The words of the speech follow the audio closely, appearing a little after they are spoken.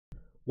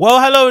Well,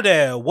 hello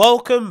there.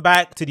 Welcome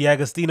back to the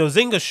Agostinho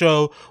Zinga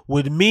show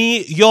with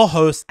me, your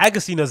host,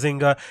 Agostinho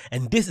Zinga,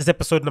 and this is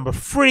episode number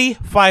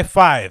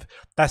 355.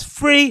 That's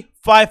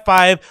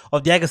 355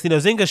 of the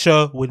Agostinho Zinga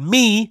show with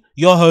me,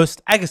 your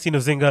host, Agostinho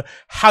Zinga.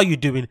 How you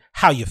doing?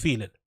 How you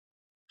feeling?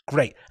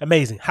 Great.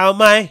 Amazing. How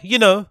am I?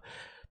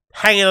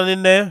 Hanging on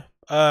in there.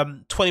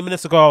 20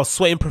 minutes ago, I was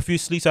sweating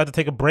profusely, so I had to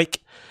take a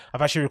break.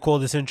 I've actually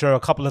recorded this intro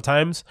a couple of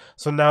times,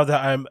 so now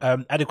that I'm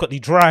adequately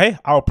dry,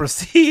 I'll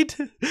proceed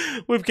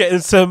with getting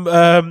some,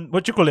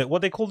 what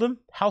they call them?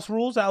 House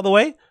rules out of the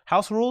way?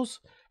 House rules?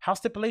 House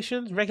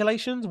stipulations,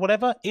 regulations,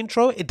 whatever,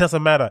 intro, it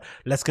doesn't matter.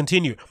 Let's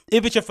continue.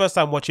 If it's your first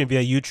time watching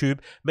via YouTube,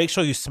 make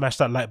sure you smash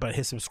that like button,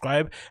 hit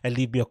subscribe, and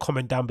leave me a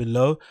comment down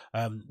below.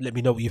 Let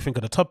me know what you think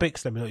of the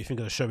topics. Let me know what you think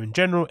of the show in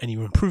general, any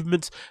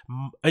improvements.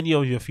 Any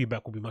of your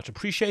feedback will be much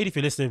appreciated. If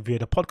you're listening via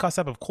the podcast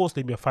app, of course,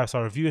 leave me a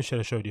 5-star review and share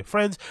the show with your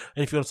friends.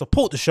 And if you want to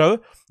support the show,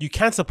 you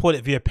can support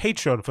it via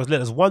Patreon. For as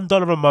little as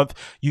 $1 a month,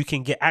 you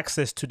can get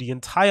access to the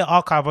entire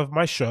archive of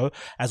my show,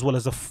 as well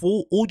as the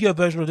full audio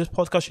version of this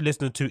podcast you're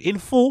listening to in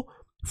full,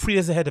 3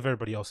 days ahead of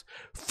everybody else.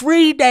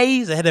 3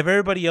 days ahead of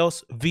everybody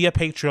else via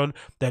Patreon.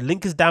 The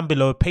link is down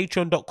below.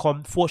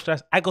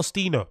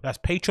 Patreon.com/Agostinho. That's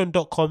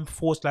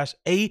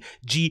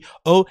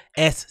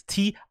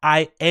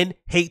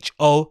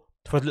Patreon.com/AGOSTINHO.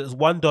 For as little as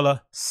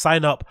 $1.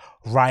 Sign up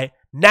right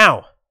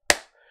now.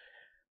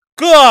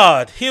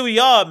 God, here we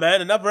are, man.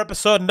 Another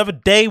episode, another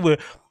day. We're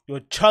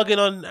chugging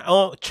along.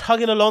 I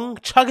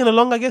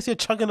guess you're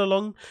chugging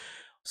along.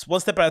 It's one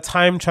step at a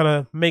time,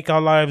 trying to make our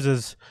lives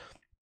as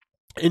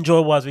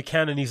enjoyable as we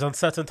can in these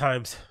uncertain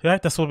times. Yeah,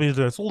 that's what we're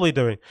doing. That's all we're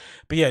doing.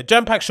 But yeah,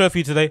 jam-packed show for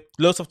you today.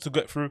 Loads of stuff to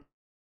get through.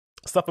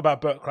 Stuff about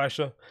Bert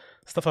Kreischer,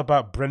 stuff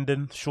about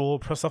Brendan Shaw,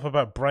 stuff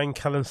about Brian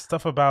Callen,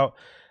 stuff about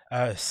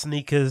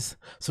sneakers,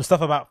 some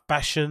stuff about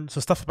fashion, some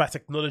stuff about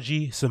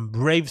technology, some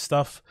rave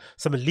stuff,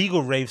 some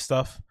illegal rave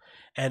stuff,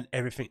 and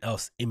everything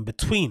else in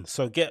between.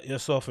 So get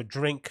yourself a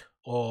drink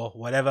or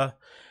whatever,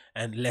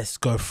 and let's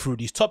go through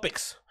these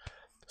topics.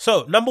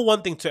 So, number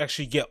one thing to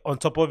actually get on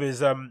top of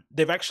is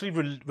they've actually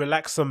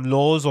relaxed some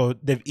laws, or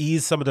they've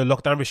eased some of the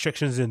lockdown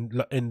restrictions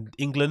in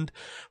England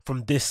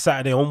from this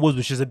Saturday onwards,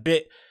 which is a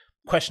bit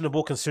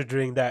questionable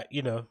considering that,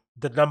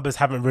 the numbers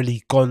haven't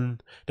really gone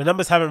to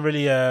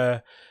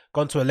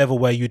a level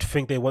where you'd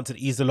think they wanted to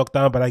ease the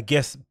lockdown. But I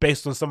guess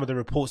based on some of the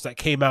reports that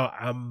came out,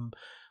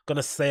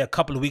 gonna say a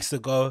couple of weeks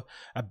ago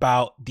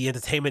about the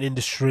entertainment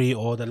industry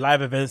or the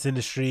live events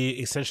industry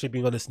essentially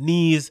being on its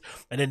knees,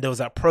 and then there was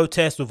that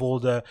protest with all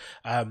the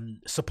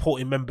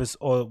supporting members,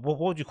 or what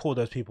would you call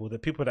those people, the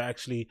people that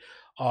actually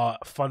are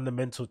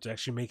fundamental to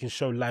actually making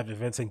sure live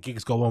events and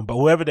gigs go on. But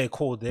whoever they're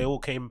called, they all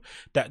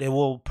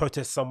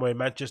protest somewhere in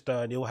Manchester,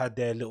 and they all had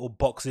their little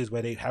boxes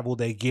where they have all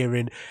their gear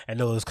in,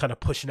 and they was kind of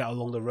pushing out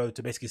along the road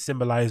to basically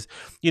symbolize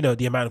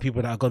the amount of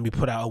people that are going to be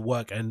put out of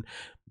work, and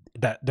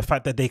that the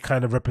fact that they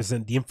kind of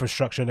represent the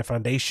infrastructure and the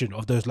foundation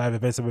of those live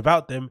events, and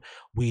without them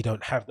we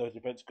don't have those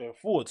events going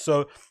forward.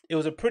 So it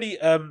was a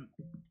pretty I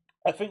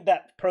think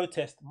that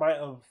protest might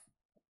have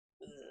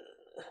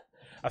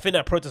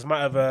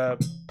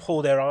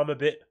pulled their arm a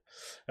bit.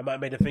 It might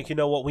have made them think,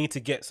 we need to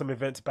get some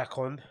events back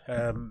on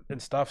and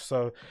stuff.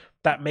 So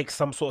that makes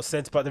some sort of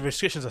sense. But the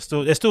restrictions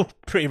they're still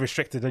pretty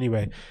restricted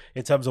anyway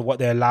in terms of what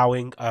they're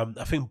allowing. I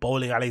think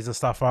bowling alleys and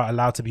stuff are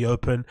allowed to be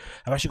open.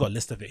 I've actually got a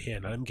list of it here.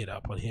 Now let me get it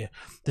up on here.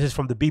 This is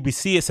from the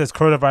BBC. It says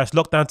coronavirus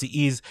lockdown to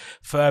ease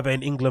further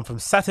in England from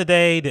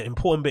Saturday. The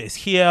important bit is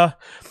here.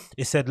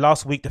 It said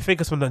last week the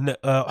figures from the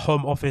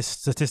Home Office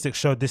statistics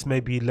showed this may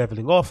be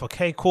leveling off.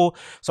 Okay, cool.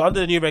 So under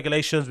the new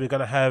regulations, we're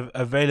going to have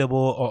available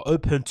or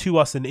open to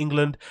us in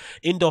England,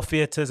 indoor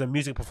theatres and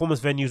music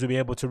performance venues will be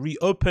able to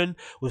reopen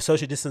with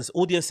social distance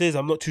audiences.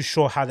 I'm not too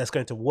sure how that's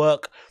going to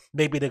work.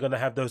 Maybe they're going to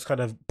have those kind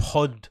of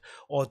pod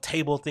or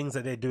table things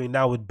that they're doing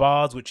now with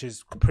bars, which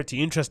is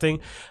pretty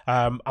interesting.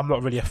 I'm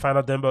not really a fan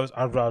of them, but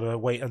I'd rather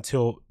wait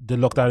until the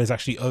lockdown is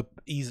actually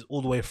eased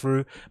all the way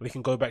through. We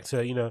can go back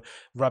to,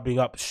 rubbing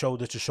up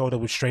shoulder to shoulder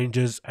with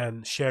strangers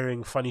and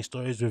sharing funny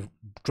stories with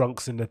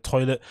drunks in the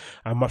toilet.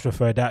 I much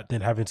prefer that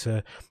than having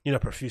to,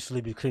 profusely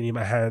be cleaning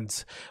my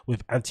hands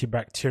with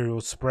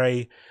antibacterial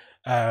spray,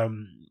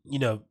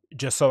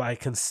 just so I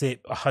can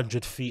sit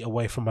 100 feet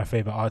away from my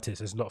favorite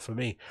artist. It's not for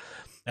me.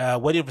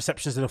 Wedding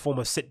receptions in the form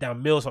of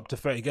sit-down meals up to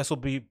 30 guests will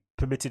be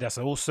permitted. That's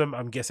awesome.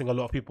 I'm guessing a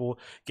lot of people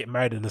get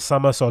married in the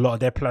summer, so a lot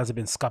of their plans have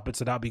been scuppered,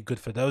 so that'll be good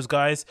for those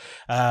guys.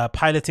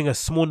 Piloting a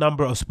small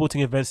number of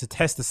sporting events to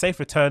test the safe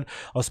return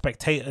of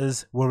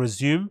spectators will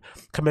resume,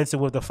 commencing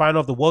with the final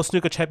of the World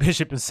Snooker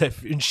Championship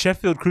in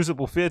Sheffield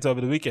Crucible Theatre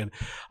over the weekend.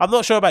 I'm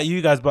not sure about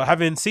you guys, but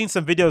having seen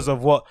some videos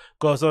of what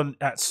goes on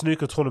at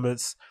snooker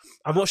tournaments,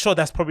 I'm not sure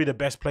that's probably the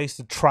best place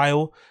to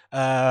trial,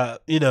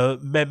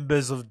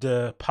 members of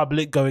the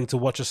public going to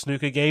watch a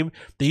snooker game.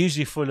 They're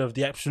usually full of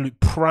the absolute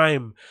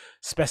prime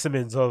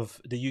specimens of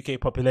the UK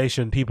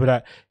population, people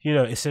that,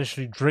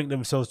 essentially drink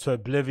themselves to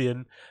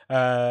oblivion,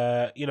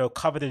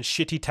 covered in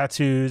shitty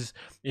tattoos,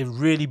 in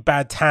really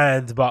bad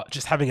tans, but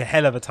just having a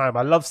hell of a time.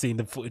 I love seeing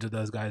the footage of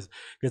those guys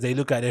because they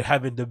look like they're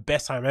having the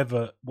best time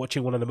ever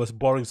watching one of the most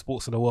boring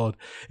sports in the world,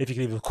 if you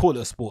can even call it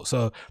a sport.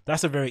 So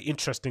that's a very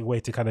interesting way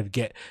to kind of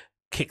get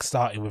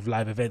kick-starting with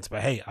live events.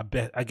 But hey,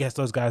 I guess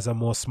those guys are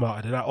more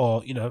smarter than that,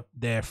 or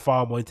they're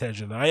far more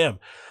intelligent than I am.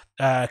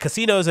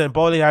 Casinos and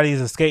bowling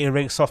alleys and skating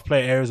rinks, soft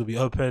play areas will be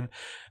open.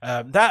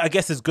 That I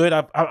guess is good.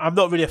 I'm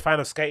not really a fan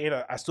of skating.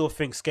 I still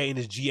think skating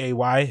is GAY,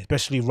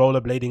 especially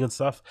rollerblading and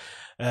stuff.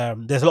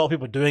 There's a lot of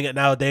people doing it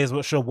nowadays. I'm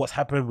not sure what's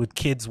happened with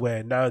kids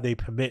where now they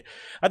permit.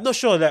 I'm not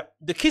sure that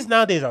the kids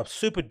nowadays are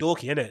super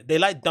dorky, innit? They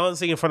like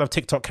dancing in front of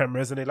TikTok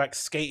cameras and they like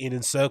skating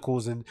in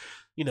circles and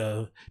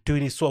doing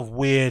these sort of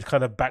weird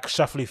kind of back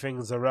shuffly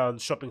things around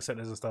shopping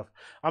centers and stuff.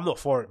 I'm not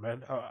for it,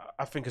 man.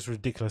 I think it's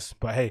ridiculous.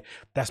 But hey,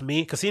 that's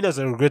me. Casinos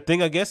are a good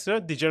thing, I guess.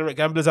 Degenerate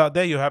gamblers out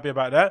there, you're happy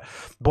about that.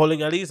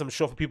 Bowling alleys, I'm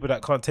sure for people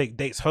that can't take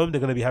dates home, they're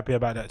going to be happy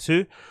about that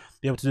too.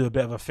 Be able to do a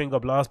bit of a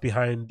finger blast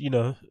behind,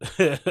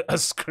 a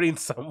screen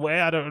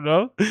somewhere. I don't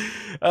know.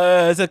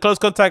 It's a close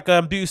contact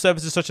beauty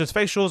services such as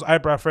facials,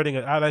 eyebrow threading,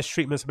 and eyelash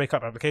treatments,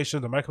 makeup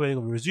applications, and microwaving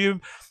will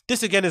resume.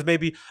 This again is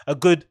maybe a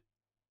good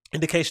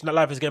indication that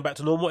life is getting back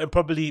to normal, and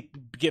probably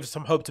gives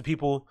some hope to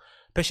people,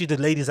 especially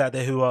the ladies out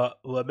there who are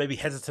maybe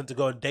hesitant to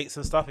go on dates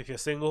and stuff if you're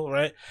single,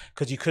 right?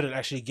 Because you couldn't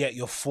actually get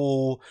your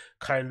full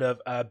kind of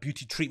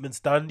beauty treatments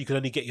done. You could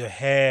only get your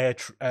hair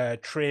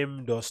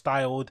trimmed or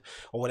styled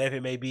or whatever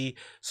it may be.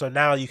 So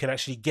now you can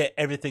actually get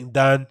everything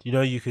done.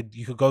 You could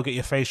go get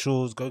your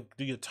facials, go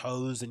do your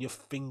toes and your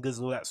fingers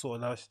and all that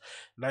sort of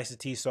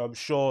nicety. So I'm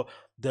sure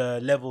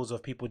the levels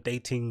of people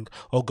dating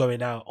or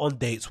going out on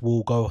dates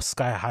will go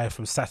sky high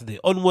from Saturday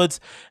onwards.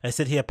 And it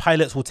said here,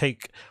 pilots will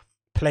take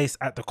place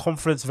at the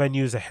conference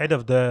venues ahead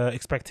of the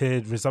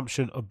expected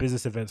resumption of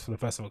business events from the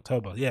 1st of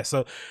October. Yeah,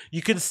 so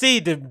you can see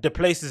the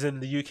places in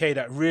the UK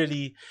that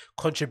really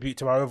contribute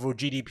to our overall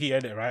GDP,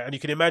 in it, right? And you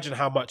can imagine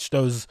how much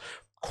those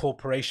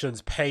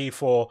corporations pay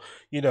for,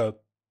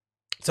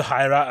 to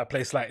hire out a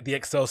place like the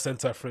Excel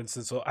Center, for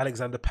instance, or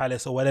Alexander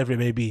Palace or whatever it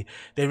may be.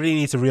 They really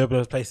need to reopen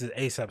those places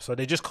ASAP. So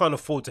they just can't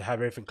afford to have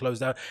everything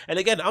closed down. And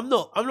again,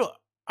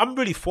 I'm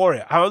really for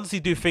it. I honestly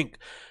do think,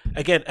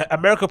 again,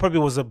 America probably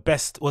was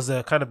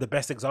a kind of the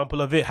best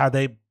example of it, how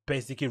they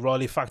basically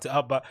royally fucked it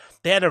up. But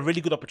they had a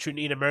really good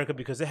opportunity in America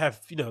because they have,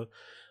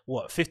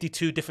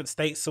 52 different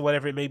states or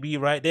whatever it may be,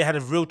 right? They had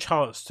a real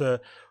chance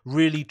to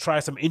really try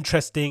some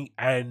interesting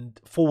and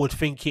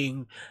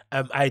forward-thinking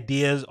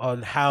ideas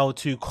on how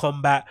to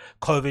combat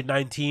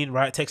COVID-19,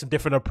 right? Take some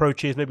different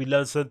approaches, maybe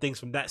learn some things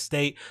from that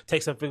state,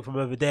 take something from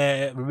over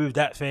there, remove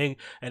that thing,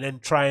 and then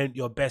try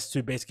your best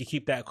to basically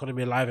keep that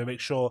economy alive and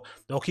make sure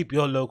they'll keep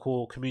your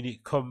local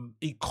community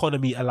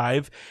economy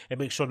alive and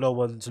make sure no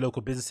one's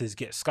local businesses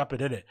get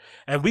scuppered in it.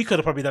 And we could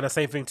have probably done the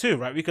same thing too,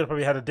 right? We could have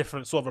probably had a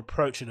different sort of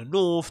approach in the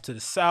north to the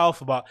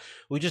south, but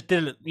we just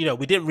didn't,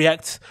 we didn't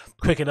react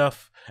quick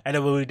enough. And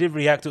then when we did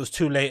react, it was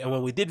too late. And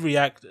when we did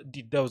react,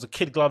 there was a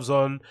kid gloves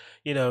on,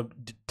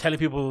 telling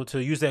people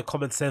to use their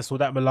common sense. All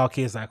that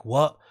malarkey is like,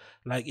 what?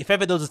 Like, if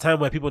ever there was a time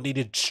where people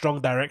needed strong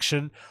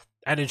direction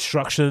and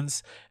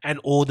instructions and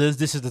orders,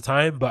 this is the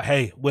time. But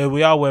hey, where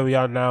we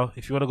are now,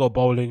 if you want to go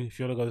bowling, if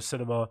you want to go to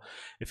cinema,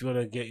 if you want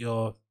to get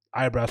your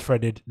eyebrows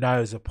threaded, now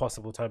is a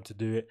possible time to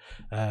do it.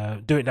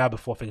 Do it now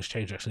before things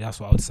change, actually. That's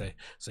what I would say.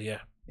 So yeah,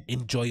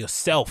 enjoy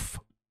yourself.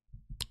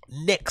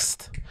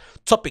 Next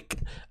topic,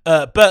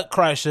 Bert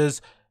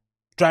Kreischer's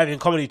driving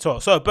comedy tour.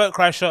 So Bert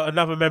Kreischer,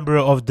 another member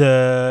of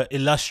the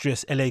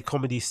illustrious LA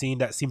comedy scene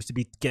that seems to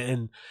be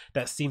going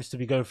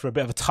through a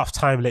bit of a tough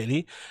time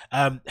lately,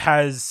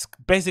 has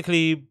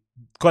basically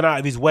gone out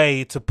of his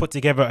way to put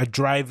together a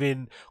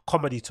drive-in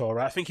comedy tour,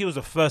 right? I think he was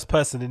the first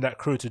person in that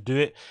crew to do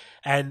it.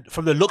 And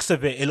from the looks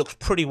of it, it looks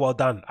pretty well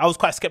done. I was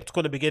quite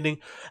skeptical in the beginning.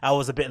 I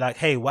was a bit like,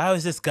 hey, why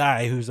is this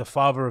guy who's a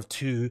father of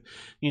two,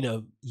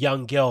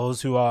 young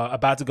girls who are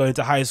about to go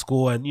into high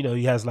school, and,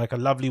 he has like a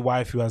lovely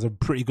wife who has a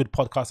pretty good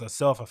podcast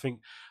herself. I think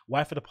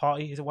Wife of the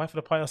Party, is it Wife of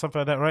the Party or something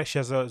like that, right? She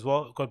has as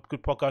well got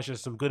good podcast. She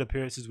has some good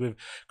appearances with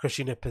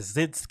Christina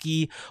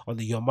Pazsitzky on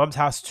the Your Mum's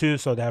House too.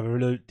 So they have a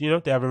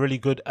really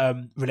good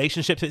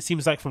relationship. It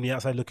seems like from the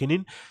outside looking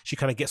in, she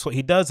kind of gets what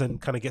he does and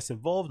kind of gets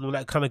involved and all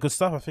that kind of good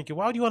stuff. I'm thinking,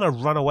 why do you want to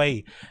run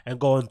away and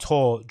go on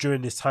tour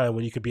during this time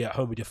when you could be at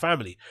home with your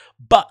family?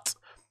 But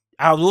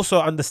I was also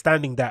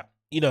understanding that,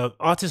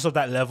 artists of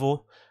that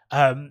level,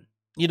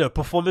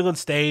 performing on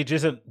stage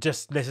isn't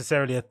just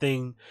necessarily a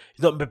thing.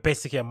 It's not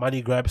basically a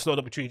money grab. It's not an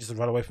opportunity just to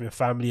run away from your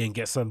family and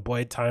get some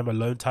boy time,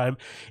 alone time.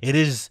 It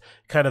is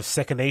kind of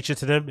second nature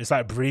to them. It's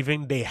like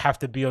breathing. They have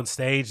to be on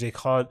stage. They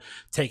can't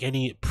take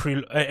any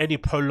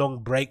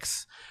prolonged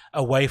breaks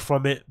away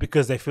from it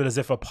because they feel as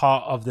if a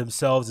part of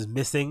themselves is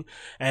missing.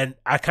 And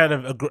I kind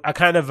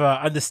of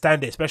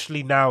understand it,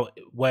 especially now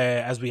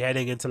where as we're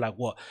heading into like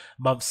what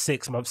month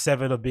 6, month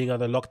 7 of being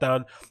under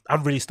lockdown.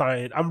 I'm really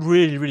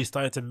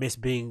starting to miss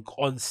being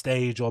on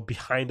stage or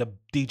behind a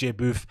DJ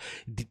booth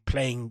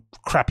playing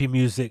crappy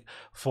music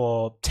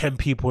for 10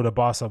 people in a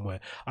bar somewhere.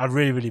 I'm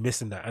really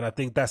missing that, and I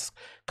think that's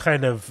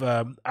kind of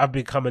I've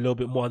become a little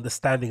bit more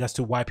understanding as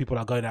to why people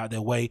are going out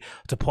their way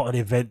to put on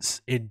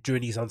events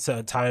during these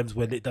uncertain times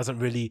when it doesn't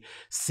really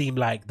seem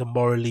like the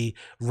morally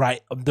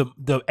right,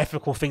 the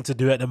ethical thing to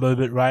do at the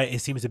moment, right? It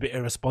seems a bit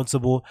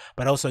irresponsible,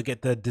 but I also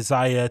get the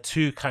desire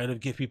to kind of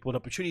give people an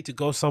opportunity to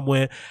go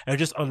somewhere and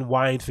just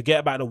unwind, forget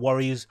about the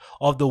worries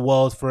of the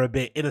world for a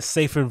bit in a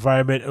safe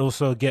environment, and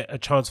also get a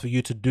chance for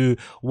you to do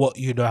what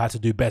you know how to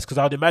do best. Because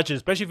I would imagine,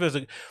 especially if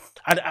there's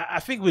I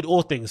think with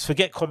all things,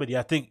 forget comedy,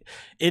 I think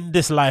in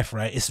this life,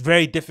 right, it's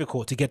very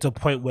difficult to get to a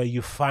point where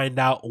you find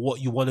out what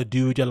you want to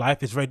do with your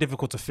life. It's very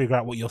difficult to figure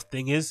out what your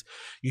thing is.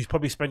 You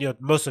probably spend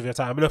most of your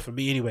time, I know for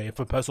me anyway,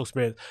 from personal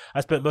experience,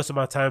 I spent most of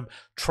my time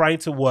trying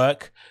to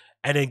work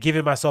and then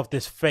giving myself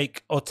this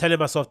fake, or telling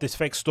myself this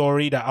fake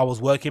story that I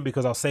was working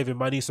because I was saving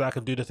money so I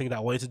can do the thing that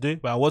I wanted to do,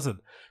 but I wasn't,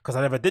 because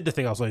I never did the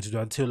thing I was wanting to do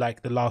until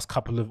like the last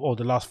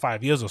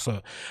 5 years or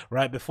so.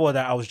 Right before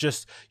that, I was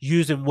just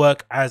using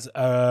work as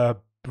a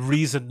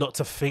reason not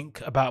to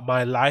think about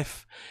my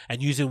life,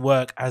 and using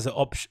work as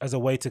a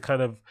way to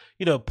kind of,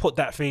 you know, put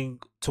that thing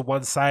to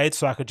one side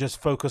so I could just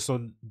focus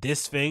on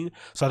this thing,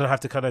 so I don't have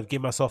to kind of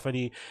give myself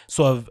any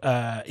sort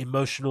of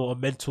emotional or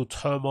mental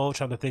turmoil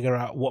trying to figure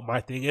out what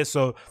my thing is.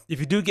 So if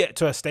you do get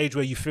to a stage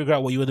where you figure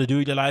out what you want to do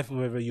in your life,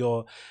 whether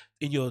you're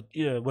in your,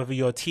 you know, whether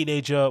you're a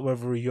teenager,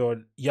 whether you're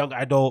a young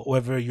adult,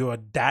 whether you're a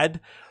dad,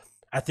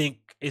 I think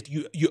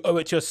you owe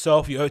it to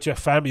yourself, you owe it to your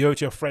family, you owe it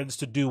to your friends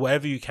to do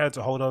whatever you can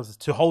to hold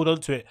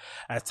on to it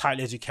as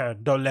tightly as you can.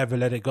 Don't ever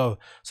let it go.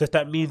 So if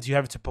that means you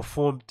having to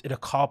perform in a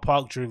car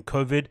park during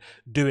COVID,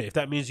 do it. If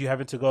that means you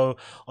having to go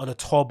on a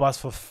tour bus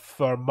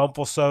for a month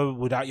or so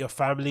without your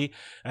family,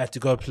 to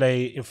go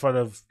play in front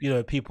of, you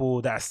know,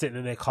 people that are sitting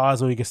in their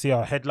cars where you can see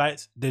our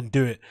headlights, then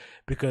do it,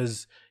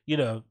 because, you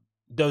know,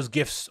 those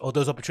gifts or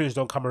those opportunities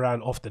don't come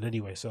around often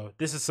anyway. So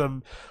this is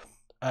some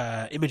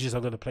images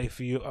I'm going to play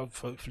for you,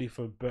 hopefully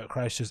from Bert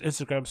Kreischer's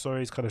Instagram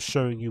stories, kind of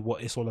showing you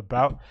what it's all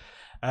about.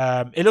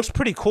 It looks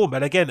pretty cool,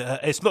 man. Again,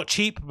 it's not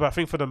cheap, but I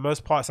think for the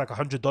most part it's like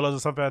 $100 or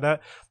something like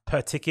that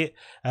per ticket.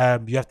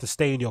 You have to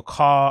stay in your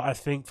car, I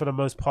think, for the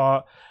most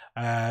part.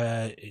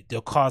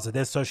 Your cars are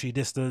then socially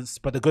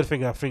distanced, but the good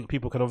thing, I think,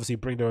 people can obviously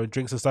bring their own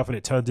drinks and stuff, and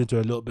it turns into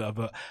a little bit of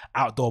a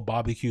outdoor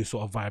barbecue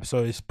sort of vibe,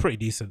 so it's pretty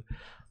decent.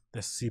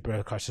 Let's see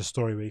Bert Kreischer's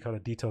story where he kind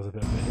of details a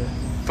bit of it here.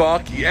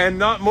 Fuck yeah, and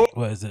not more.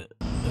 Where is it?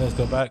 Let's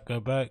go back.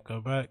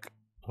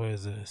 Where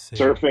is it?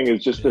 Surfing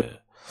is just a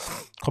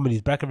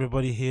comedy's back,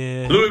 everybody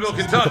here. Louisville,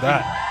 Kentucky. Look at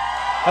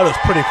that. That looks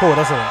pretty cool,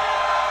 doesn't it?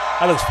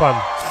 That looks fun.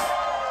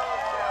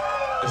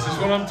 This is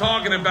what I'm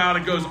talking about.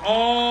 It goes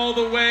all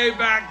the way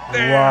back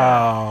there.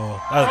 Wow.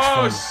 That looks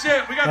fun.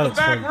 Shit, we got the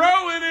back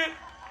row in it.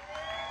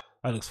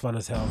 That looks fun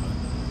as hell, man.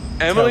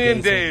 Emily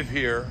and Dave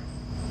here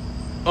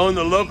own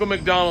the local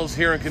McDonald's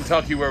here in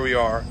Kentucky where we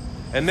are.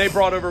 And they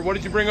brought over, what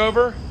did you bring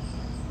over?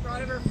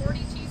 Brought over 40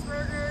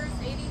 cheeseburgers,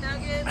 80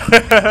 nuggets,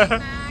 50 Big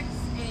Macs,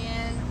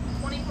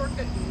 and 24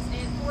 cookies,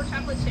 and 4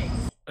 chocolate shakes.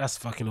 That's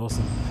fucking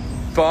awesome.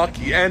 Fuck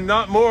yeah. And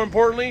not more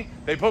importantly,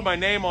 they put my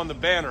name on the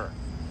banner.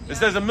 It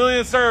says 1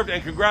 million served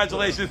and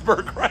congratulations,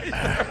 Bert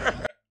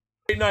Kreischer.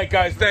 Great night,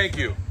 guys. Thank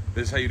you.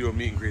 This is how you do a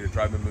meet and greet at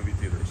drive-in movie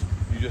theaters.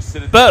 You just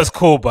sit at That's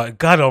cool, but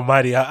God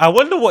Almighty, I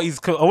wonder what his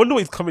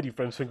comedy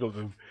friends think of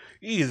him.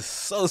 He is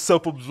so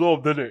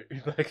self-absorbed, isn't it?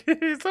 He's like,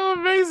 he's so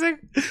amazing.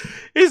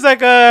 He's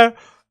like, I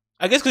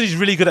guess because he's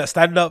really good at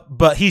stand-up,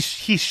 but he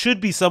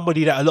should be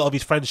somebody that a lot of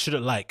his friends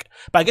shouldn't like.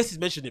 But I guess he's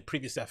mentioned it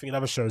previously, I think, in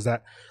other shows,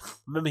 that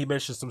remember he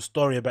mentioned some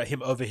story about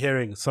him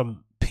overhearing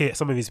some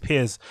of his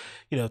peers,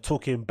 you know,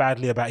 talking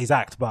badly about his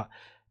act. But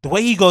the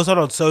way he goes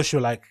on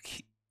social,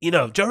 like, you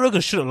know, Joe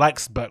Rogan shouldn't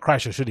like Bert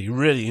Kreischer, should he?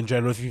 Really, in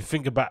general, if you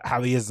think about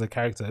how he is as a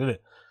character, isn't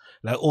it?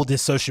 Like all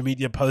this social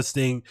media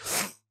posting,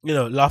 you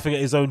know, laughing at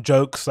his own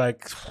jokes,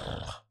 like,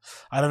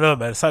 I don't know,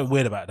 man. There's something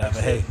weird about that,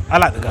 but hey, I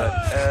like the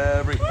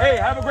guy. Hey,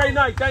 have a great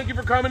night. Thank you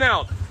for coming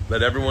out.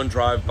 Let everyone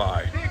drive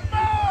by.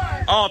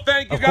 Oh,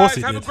 thank you guys.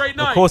 Have a great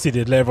night. Of course he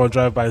did. Let everyone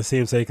drive by and see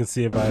him so he can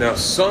see about it. Now,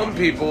 some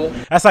people...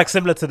 That's like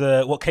similar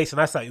to what Casey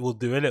Neistat will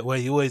do, isn't it? Where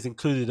he always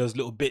included those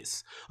little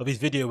bits of his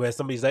video where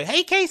somebody's like,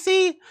 hey, Casey!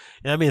 You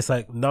know what I mean? It's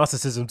like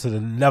narcissism to the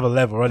never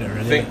level, isn't it?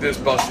 Really? Think this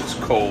bus is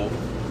cold,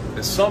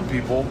 and some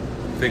people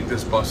think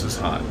this bus is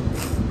hot.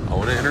 I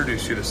want to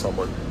introduce you to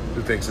someone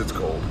who thinks it's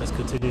cold. Let's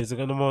continue. Is it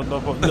no more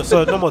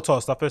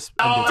tour stuff. They're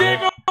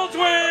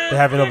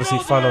having obviously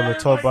fun on the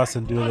tour bus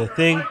and doing their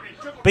thing.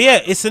 But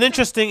yeah, it's an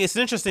interesting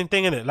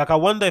thing, isn't it? Like, I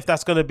wonder if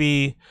that's going to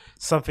be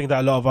something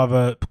that a lot of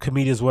other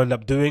comedians will end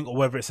up doing, or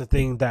whether it's a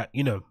thing that,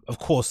 you know, of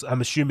course,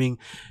 I'm assuming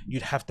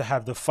you'd have to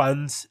have the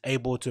funds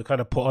able to kind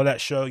of put on that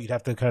show. You'd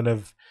have to kind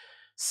of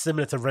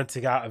similar to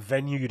renting out a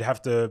venue. You'd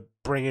have to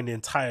bring in the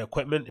entire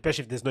equipment,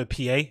 especially if there's no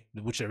PA,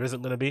 which there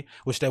isn't going to be,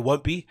 which there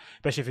won't be.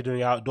 Especially if you're doing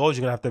it outdoors,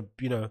 you're going to have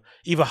to,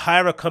 either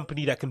hire a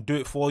company that can do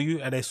it for you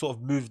and they sort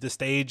of move the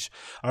stage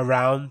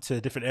around to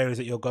different areas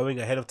that you're going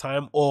ahead of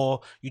time,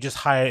 or you just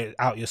hire it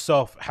out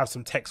yourself, have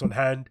some techs on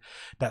hand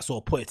that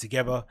sort of put it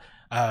together.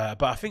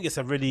 But I think it's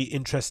a really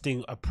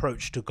interesting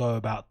approach to go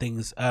about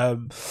things.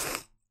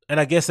 And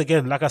I guess,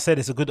 again, like I said,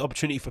 it's a good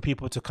opportunity for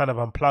people to kind of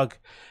unplug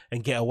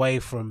and get away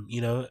from,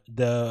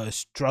 the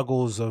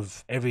struggles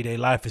of everyday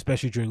life,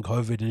 especially during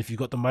COVID. And if you've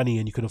got the money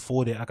and you can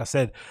afford it, like I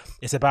said,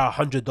 it's about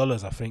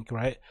 $100, I think,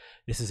 right?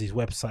 This is his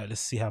website.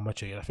 Let's see how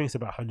much it is. I think it's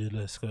about $100.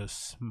 Let's go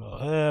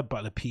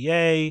Butler,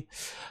 PA,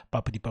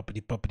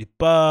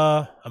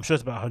 buppity, I'm sure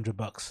it's about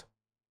 $100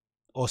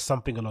 or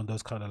something along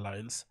those kind of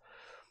lines.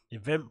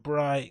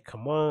 Eventbrite,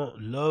 come on,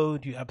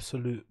 load, you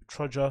absolute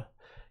trudger.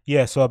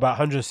 Yeah, so about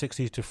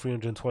 160 to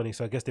 320.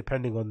 So I guess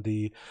depending on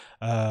the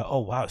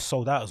oh wow, it's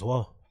sold out as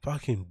well.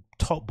 Fucking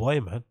top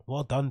boy, man.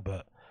 Well done,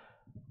 but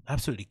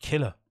absolutely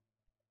killer.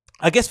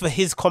 I guess for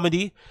his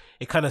comedy,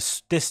 it kind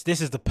of this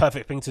is the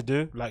perfect thing to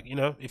do. Like,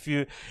 if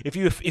you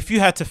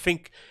had to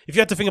think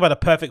about a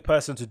perfect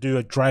person to do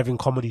a driving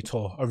comedy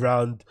tour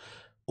around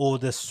all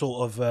this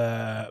sort of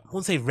I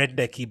won't say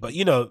rednecky, but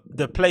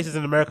the places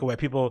in America where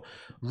people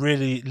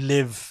really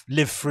live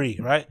free,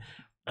 right?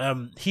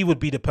 He would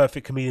be the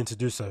perfect comedian to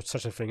do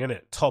such a thing,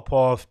 innit? Top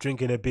off,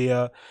 drinking a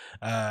beer,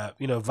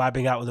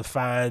 vibing out with the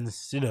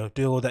fans,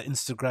 doing all that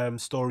Instagram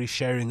story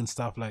sharing and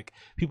stuff. Like,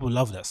 people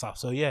love that stuff.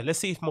 So yeah, let's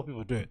see if more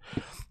people do it.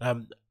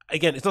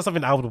 Again, it's not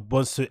something I would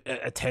want to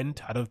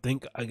attend. I don't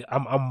think.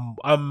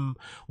 I'm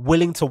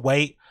willing to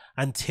wait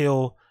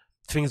until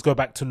things go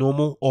back to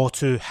normal, or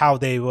to how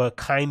they were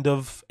kind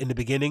of in the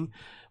beginning,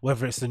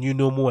 whether it's the new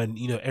normal and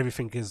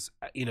everything is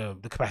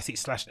the capacity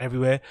slashed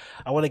everywhere.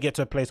 I want to get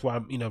to a place where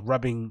I'm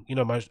rubbing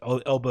my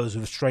elbows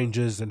with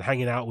strangers and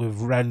hanging out with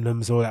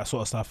randoms, all that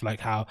sort of stuff, like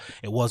how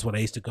it was when I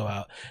used to go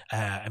out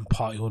and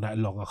party all night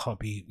long. I can't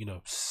be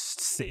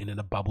sitting in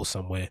a bubble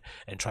somewhere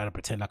and trying to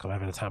pretend like I'm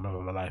having a time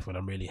of my life when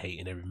I'm really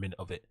hating every minute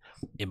of it,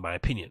 in my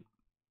opinion.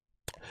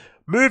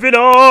 Moving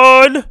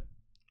on.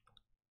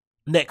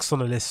 Next on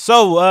the list,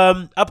 so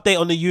update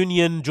on the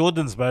Union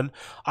Jordans, man.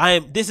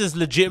 This is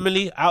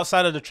legitimately,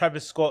 outside of the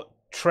Travis Scott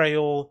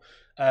Trail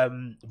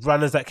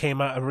runners that came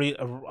out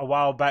a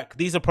while back,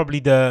 these are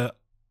probably the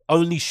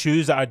only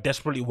shoes that I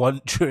desperately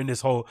want during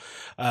this whole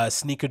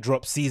sneaker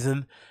drop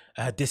season.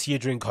 This year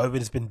during COVID,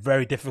 it's been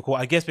very difficult,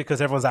 I guess,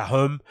 because everyone's at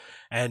home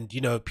and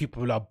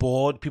people are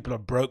bored, people are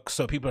broke,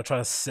 so people are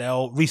trying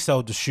to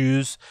resell the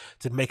shoes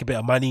to make a bit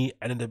of money.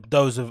 And then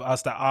those of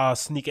us that are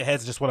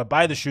sneakerheads just want to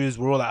buy the shoes.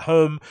 We're all at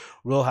home,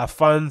 we all have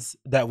funds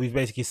that we've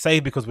basically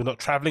saved because we're not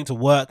traveling to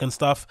work and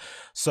stuff,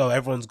 so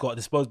everyone's got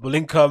disposable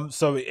income.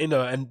 So and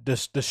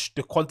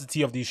the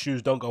quantity of these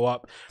shoes don't go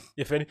up.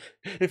 If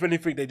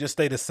anything, they just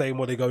stay the same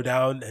or they go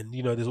down. And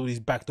there's all these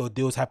backdoor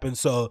deals happen,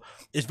 so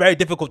it's very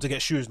difficult to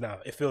get shoes now,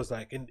 it feels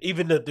like. And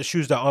even the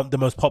shoes that aren't the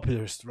most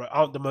popular,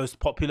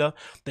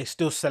 they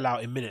still sell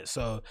out in minutes.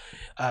 So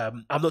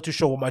I'm not too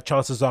sure what my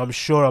chances are. I'm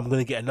sure I'm going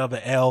to get another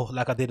L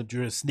like I did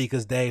during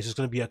Sneakers Day. It's just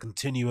going to be a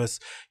continuous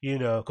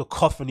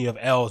cacophony of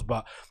L's.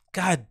 But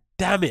god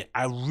damn it,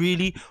 I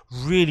really,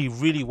 really,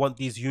 really want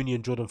these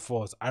Union Jordan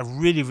 4s. I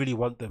really, really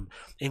want them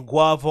in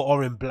guava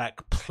or in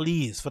black.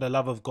 Please, for the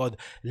love of God,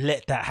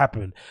 let that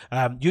happen.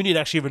 Union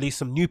actually released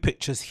some new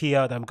pictures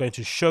here that I'm going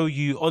to show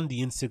you on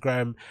the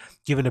Instagram,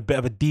 giving a bit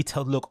of a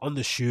detailed look on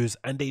the shoes,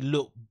 and they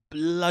look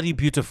bloody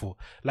beautiful,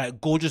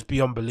 like gorgeous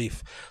beyond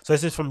belief. So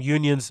this is from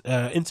Union's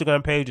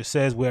Instagram page. It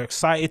says, "We're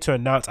excited to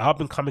announce our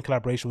up-and-coming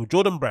collaboration with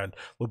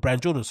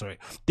Brand Jordan.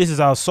 This is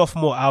our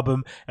sophomore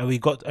album, and we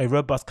got a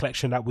robust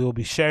collection that we will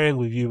be sharing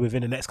with you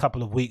within the next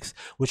couple of weeks,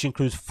 which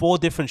includes 4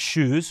 different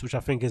shoes, which I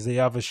think is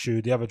the other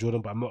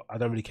Jordan, but I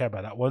don't really care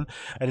about that one.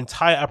 An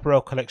entire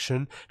apparel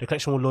collection. The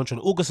collection will launch on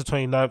August the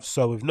 29th.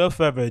 So with no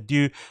further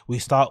ado, we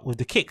start with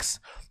the kicks.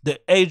 The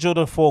Air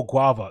Jordan 4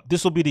 Guava.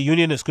 This will be the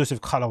Union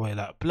exclusive colorway.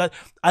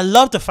 I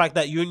love the fact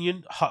that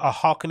Union are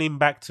harkening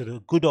back to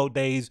the good old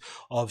days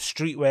of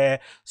streetwear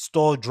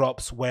store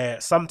drops, where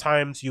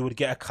sometimes you would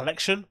get a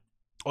collection,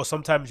 or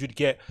sometimes you'd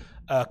get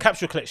a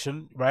capsule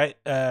collection, right?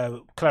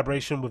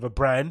 Collaboration with a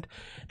brand,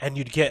 and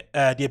you'd get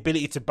the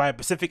ability to buy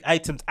specific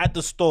items at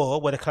the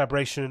store where the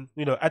collaboration,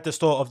 at the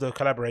store of the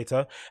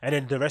collaborator, and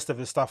then the rest of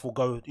the stuff will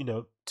go,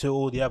 to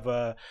all the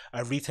other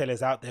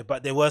retailers out there.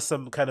 But there were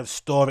some kind of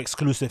store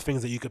exclusive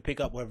things that you could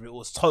pick up, whether it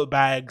was tote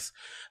bags,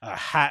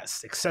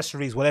 hats,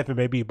 accessories, whatever it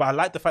may be. But I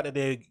like the fact that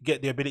they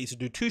get the ability to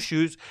do 2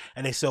 shoes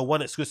and they sell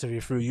 1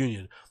 exclusively through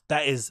Union.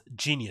 That is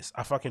genius.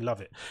 I fucking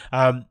love it.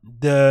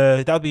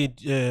 That'll be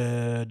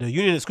the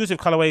Union exclusive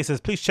colorway. It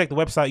says, please check the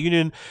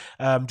website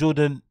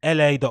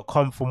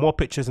unionjordanla.com for more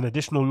pictures and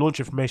additional launch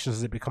information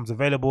as it becomes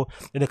available.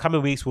 In the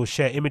coming weeks, we'll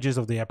share images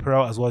of the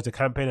apparel as well as the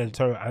campaign and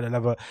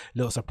another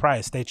little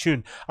surprise. Stay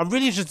tuned. I'm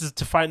really interested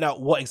to find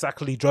out what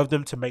exactly drove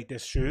them to make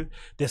this shoe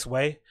this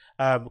way.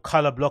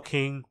 Color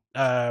blocking,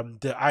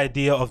 The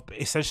idea of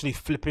essentially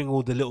flipping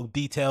all the little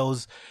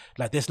details,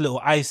 like this little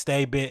eye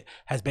stay bit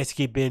has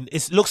basically been,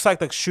 it looks like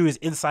the shoe is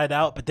inside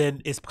out, but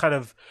then it's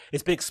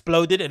it's been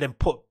exploded and then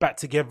put back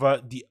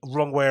together the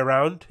wrong way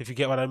around, if you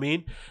get what I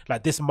mean.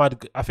 Like this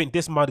mud, I think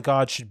this mud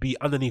guard should be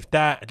underneath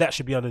that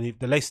should be underneath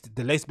the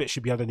lace bit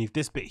should be underneath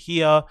this bit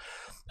here.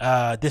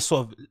 This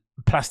sort of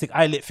plastic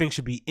eyelet thing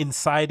should be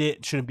inside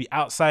it, shouldn't be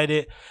outside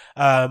it.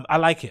 I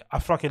like it. I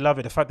fucking love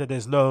it. The fact that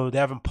they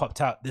haven't popped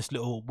out this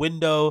little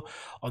window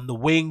on the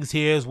wings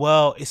here as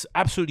well. It's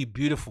absolutely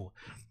beautiful.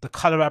 The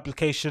color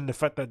application, the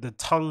fact that the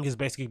tongue has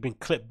basically been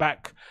clipped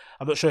back.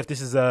 I'm not sure if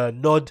this is a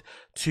nod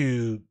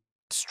to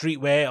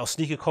streetwear or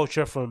sneaker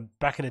culture from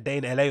back in the day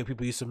in LA, where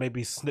people used to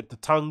maybe snip the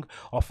tongue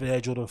off the Air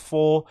Jordan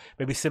 4,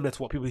 maybe similar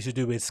to what people used to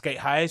do with skate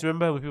highs.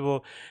 Remember when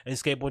people in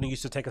skateboarding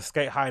used to take a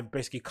skate high and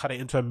basically cut it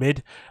into a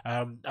mid?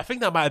 I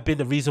think that might have been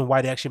the reason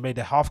why they actually made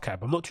the half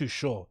cab. I'm not too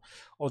sure.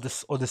 Or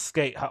the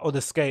skate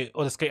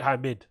high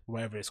mid,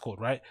 whatever it's called,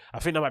 right? I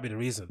think that might be the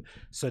reason.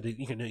 So that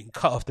you can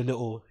cut off the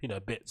little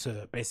bit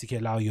to basically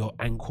allow your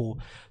ankle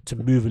to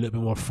move a little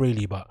bit more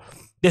freely. But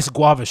this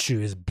guava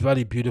shoe is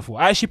bloody beautiful.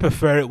 I actually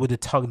prefer it with the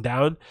tongue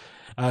down.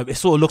 It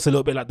sort of looks a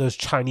little bit like those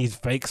Chinese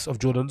fakes of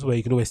Jordans, where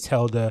you can always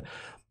tell because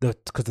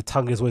the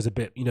tongue is always a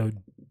bit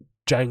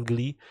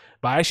jangly.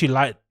 But I actually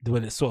like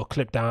when it's sort of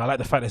clipped down. I like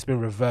the fact that it's been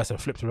reversed and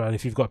flipped around.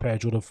 If you've got a pair of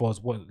Jordan 4s,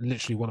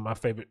 literally one of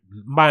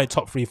my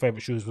top 3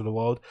 favorite shoes in the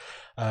world.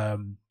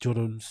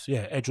 Jordans,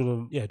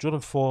 Jordan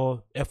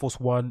 4, Air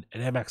Force 1,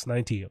 and Air Max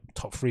 90,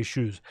 top 3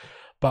 shoes.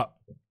 But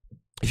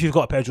if you've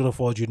got a pair of Jordan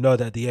 4s, you know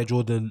that the Air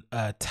Jordan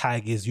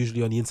tag is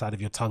usually on the inside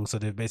of your tongue, so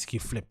they've basically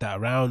flipped that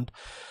around.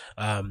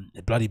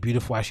 Bloody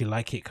beautiful. I actually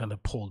like it kind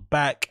of pulled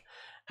back.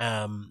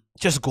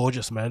 Just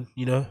gorgeous, man.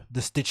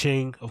 The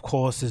stitching, of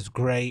course, is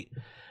great.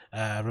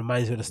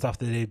 Reminds me of the stuff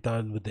that they've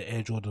done with the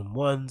Air Jordan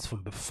 1s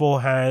from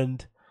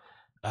beforehand.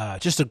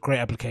 Just a great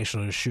application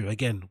on the shoe.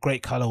 Again,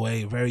 great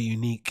colorway, very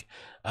unique,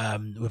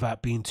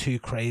 without being too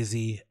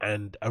crazy,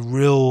 and a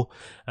real,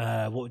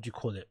 what would you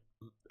call it?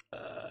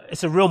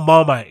 It's a real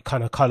Marmite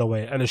kind of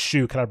colorway and a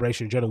shoe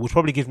collaboration in general, which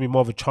probably gives me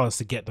more of a chance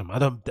to get them.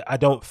 I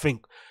don't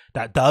think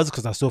that does,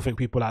 because I still think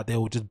people out there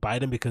will just buy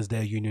them because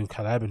they're union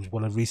collab and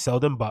want to resell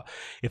them. But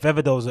if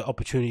ever there was an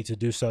opportunity to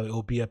do so, it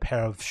will be a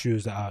pair of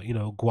shoes that are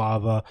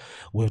guava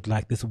with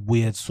like this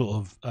weird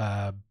sort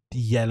of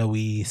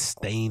yellowy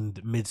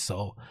stained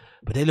midsole,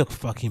 but they look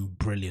fucking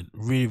brilliant,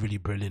 really, really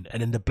brilliant.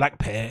 And then the black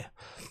pair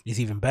is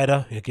even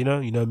better. Like, you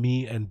know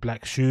me and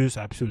black shoes,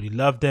 I absolutely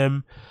love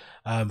them.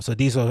 So I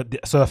think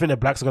the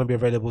blacks are going to be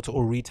available to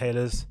all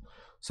retailers,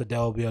 so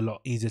they'll be a lot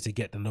easier to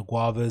get than the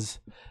guavas.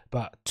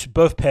 But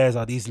both pairs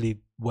I'd easily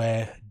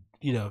wear,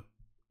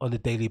 on a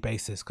daily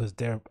basis, because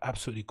they're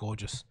absolutely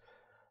gorgeous.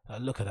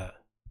 Look at that.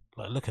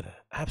 Look at that.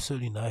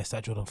 Absolutely nice,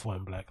 that Jordan 4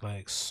 in black.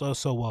 Like, so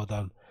well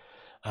done.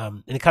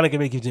 And it kind of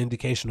gives you an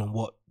indication on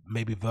what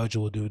maybe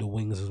Virgil will do with the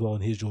wings as well,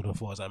 and his Jordan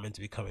 4s are meant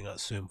to be coming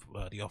out soon,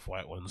 the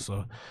off-white ones.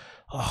 So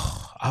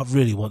I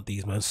really want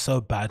these, man,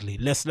 so badly.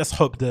 Let's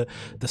hope the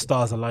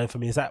stars align for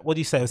me. Is that, what do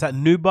you say, is that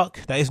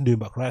nubuck? That is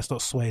nubuck, right? It's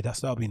not suede.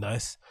 That'll be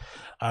nice.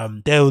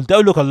 They'll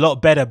look a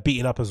lot better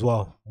beaten up as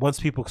well once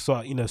people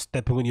start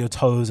stepping on your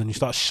toes and you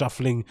start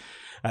shuffling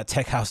at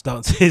tech house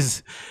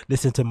dances,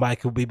 listen to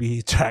Michael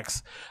BB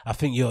tracks. I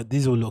think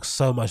these will look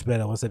so much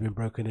better once they've been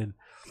broken in.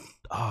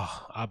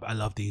 I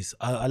love these.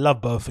 I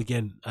love both.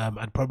 Again,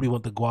 I'd probably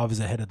want the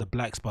guavas ahead of the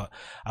blacks, but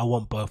I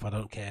want both. I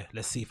don't care.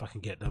 Let's see if I can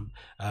get them.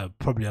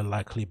 Probably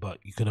unlikely, but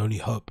you can only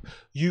hope.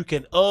 You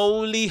can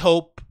only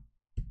hope.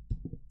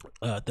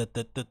 What day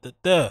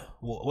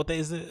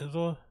is it as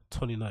well?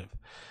 29th.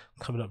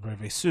 Coming up very,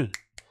 very soon.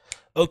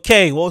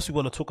 Okay, what else we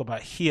want to talk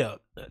about here?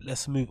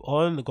 Let's move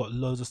on. I've got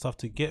loads of stuff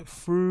to get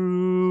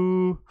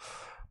through.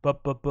 Oh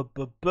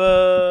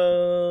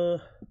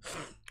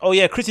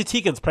yeah, Chrissy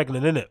Teigen's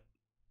pregnant, isn't it?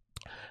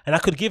 And I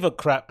could give a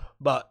crap,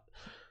 but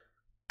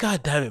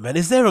god damn it, man.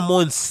 Is there a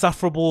more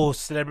insufferable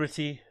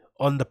celebrity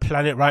on the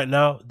planet right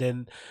now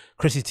than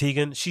Chrissy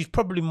Teigen? She's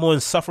probably more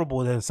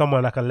insufferable than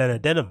someone like a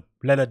Leonard Dunham,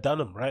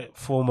 right?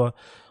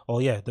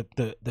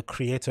 The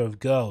creator of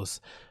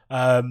Girls.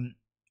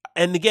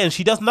 And again,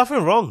 she does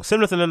nothing wrong,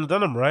 similar to Leonard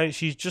Dunham, right?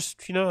 She's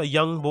just, a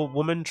young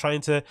woman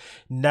trying to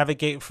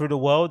navigate through the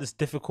world. It's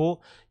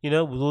difficult, with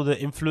all the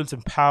influence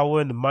and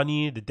power and the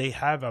money that they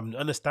have.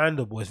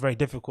 Understandable. It's very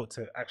difficult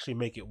to actually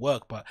make it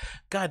work. But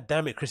god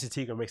damn it, Chrissy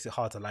Teigen makes it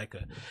hard to like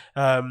her.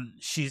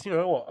 She's,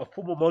 a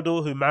former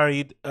model who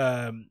married,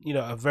 a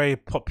very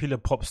popular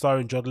pop star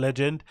and John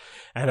Legend,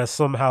 and has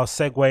somehow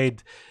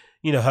segued,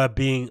 her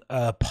being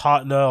a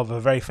partner of a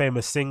very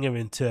famous singer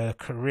into a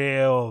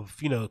career of,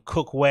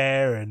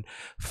 cookware and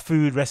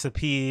food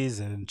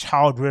recipes and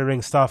child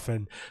rearing stuff,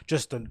 and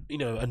just,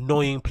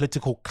 annoying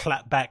political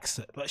clapbacks.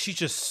 But she's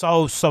just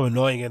so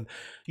annoying. And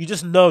you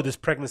just know this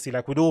pregnancy,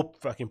 like with all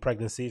fucking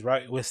pregnancies,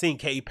 right? We're seeing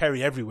Katy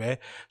Perry everywhere.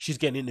 She's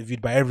getting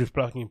interviewed by every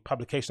fucking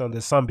publication under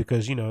the sun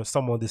because,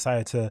 someone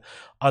decided to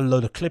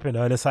unload a clip in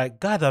her. And it's like,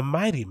 God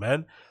almighty,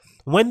 man.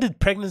 When did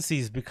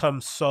pregnancies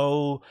become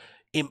so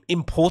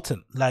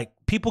important. Like,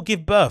 people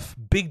give birth,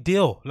 big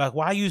deal. Like,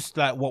 why use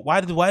like what?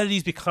 Why do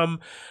these become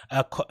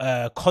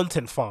a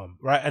content farm,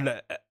 right?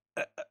 And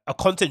a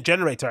content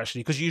generator,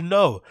 actually, because you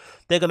know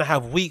they're gonna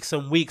have weeks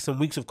and weeks and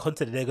weeks of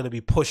content that they're gonna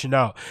be pushing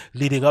out,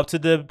 leading up to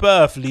the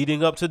birth,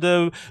 leading up to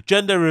the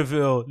gender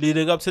reveal,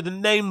 leading up to the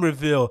name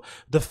reveal,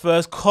 the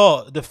first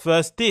cut, the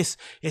first this.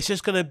 It's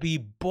just gonna be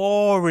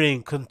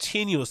boring,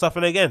 continuous stuff.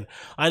 And again,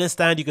 I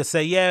understand you can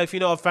say, yeah, if you're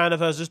not a fan of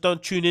hers, just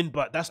don't tune in,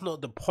 but that's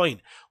not the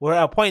point. We're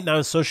at a point now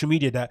in social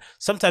media that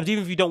sometimes,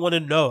 even if you don't want to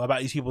know about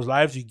these people's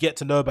lives, you get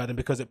to know about them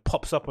because it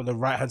pops up on the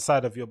right hand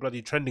side of your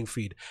bloody trending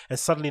feed, and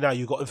suddenly now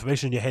you got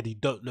information in your head you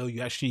don't know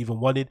you actually even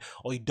wanted,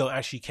 or you don't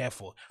actually care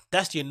for.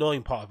 That's the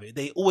annoying part of it.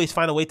 They always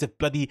find a way to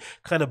bloody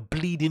kind of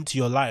bleed into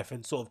your life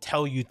and sort of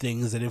tell you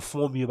things and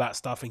inform you about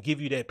stuff and give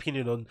you their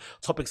opinion on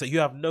topics that you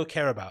have no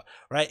care about,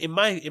 right? In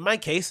my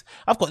case,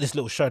 I've got this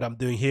little show that I'm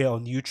doing here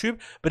on YouTube,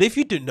 but if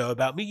you didn't know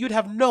about me, you'd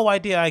have no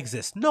idea I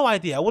exist. No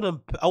idea. I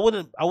wouldn't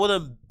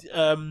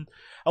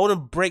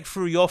break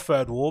through your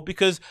third wall,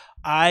 because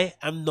I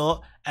am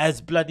not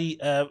as bloody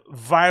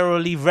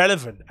virally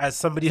relevant as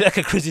somebody like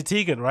a Chrissy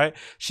Teigen, right?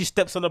 She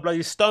steps on a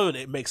bloody stone,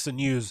 it makes the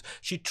news.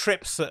 She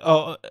trips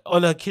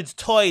on her kid's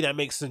toy, that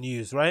makes the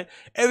news, right?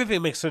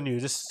 Everything makes the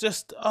news. It's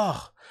just,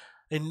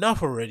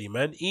 enough already,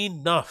 man.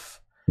 Enough.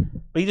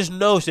 But you just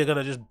know they're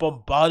gonna just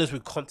bombard us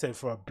with content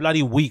for a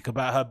bloody week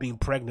about her being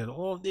pregnant,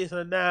 all this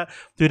and that,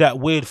 do that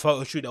weird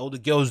photo shoot that all the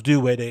girls do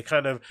where they're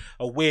kind of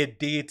a weird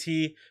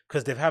deity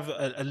because they have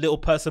a little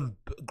person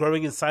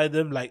growing inside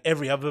them like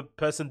every other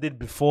person did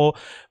before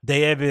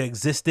they ever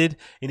existed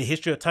in the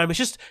history of time.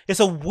 It's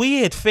a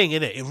weird thing,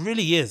 isn't it? It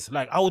really is.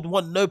 Like, I would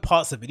want no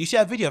parts of it. You see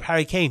that video of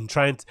Harry Kane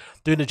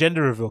doing the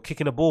gender reveal,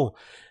 kicking a ball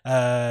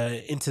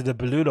into the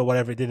balloon or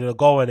whatever it did in a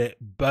goal, and it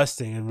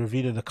bursting and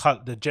revealing the color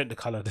of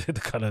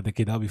the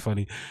kid. That'll be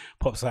funny.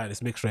 Pops out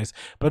this mixed race,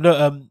 but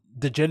no,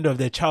 the gender of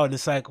their child. And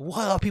it's like,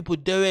 what are people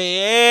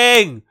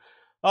doing?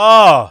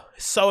 Oh,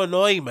 it's so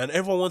annoying, man.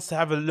 Everyone wants to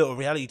have a little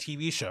reality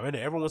TV show, innit?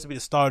 Everyone wants to be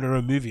the star of their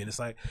own movie, and it's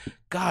like,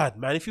 God,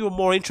 man, if you were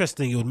more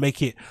interesting, it would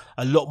make it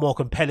a lot more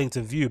compelling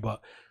to view. But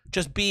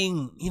just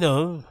being,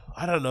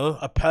 I don't know,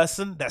 a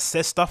person that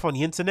says stuff on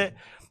the internet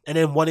and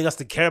then wanting us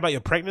to care about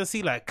your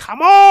pregnancy, like,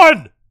 come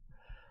on!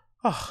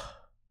 Oh,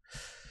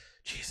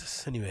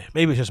 Jesus. Anyway,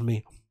 maybe it's just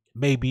me.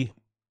 Maybe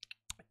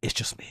it's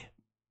just me.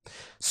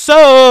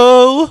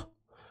 So,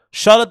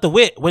 Charlotte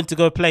DeWitt went to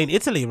go play in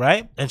Italy,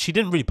 right? And she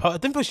didn't really post. I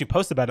didn't think she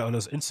posted about it on her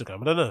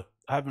Instagram. I don't know.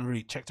 I haven't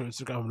really checked her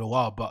Instagram in a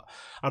while, but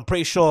I'm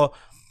pretty sure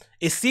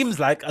it seems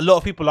like a lot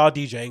of people are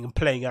DJing and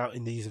playing out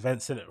in these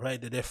events, in it,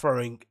 right? That they're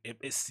throwing.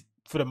 It's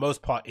for the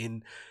most part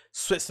in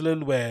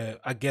Switzerland, where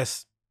I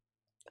guess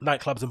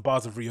nightclubs and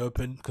bars have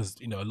reopened because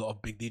a lot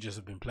of big DJs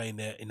have been playing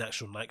there in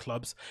actual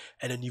nightclubs.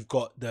 And then you've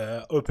got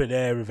the open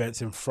air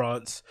events in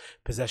France,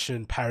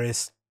 Possession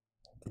Paris,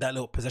 that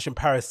little Possession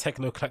Paris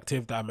techno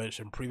collective that I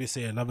mentioned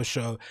previously, another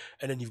show.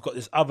 And then you've got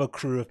this other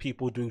crew of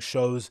people doing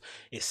shows.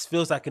 It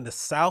feels like in the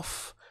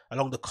south,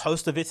 along the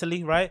coast of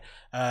Italy, right?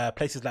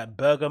 Places like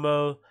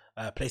Bergamo,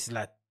 places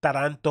like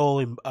Taranto,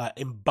 in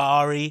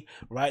Bari,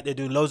 right? They're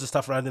doing loads of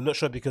stuff around. I'm not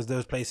sure because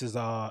those places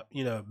are,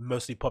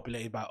 mostly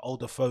populated by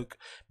older folk.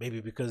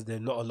 Maybe because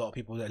there's not a lot of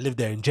people that live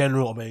there in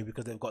general, or maybe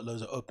because they've got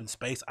loads of open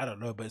space. I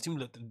don't know, but it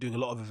seems like they're doing a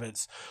lot of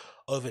events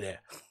over there.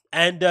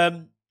 And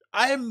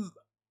I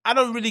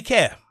don't really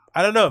care.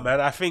 I don't know, man.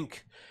 I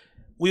think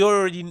we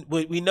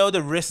know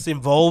the risks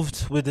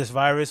involved with this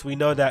virus. We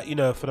know that,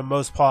 for the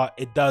most part,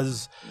 it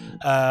does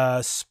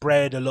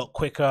spread a lot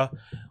quicker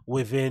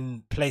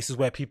within places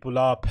where people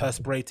are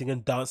perspirating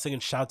and dancing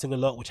and shouting a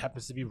lot, which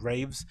happens to be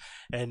raves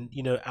and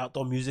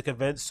outdoor music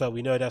events. So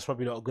we know that's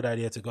probably not a good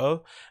idea to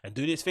go and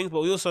do these things.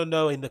 But we also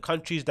know in the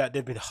countries that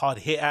they've been hard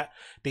hit at,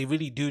 they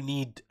really do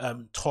need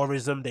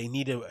tourism. They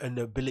need an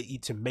ability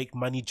to make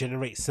money,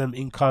 generate some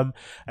income,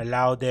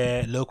 allow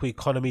their local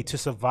economy to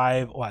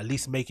survive, or at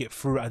least make it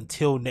through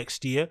until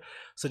next year.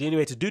 So the only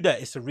way to do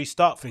that is to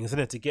restart things, isn't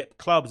it? To get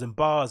clubs and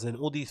bars and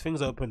all these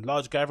things open,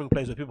 large gathering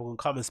places where people can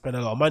come and spend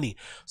a lot of money.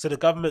 So the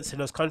governments in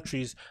those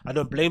countries, I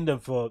don't blame them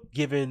for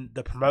giving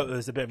the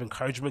promoters a bit of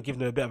encouragement, giving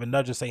them a bit of a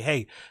nudge and saying,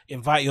 hey,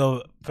 invite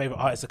your favorite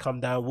artists to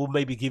come down. We'll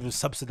maybe give them,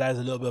 subsidize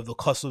a little bit of the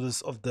cost of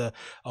this, of the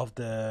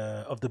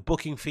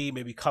booking fee,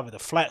 maybe cover the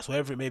flights,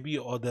 whatever it may be,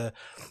 or the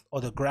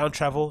ground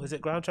travel. Is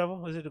it ground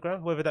travel? Is it the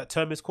ground? Whatever that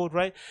term is called,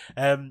 right?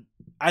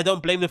 I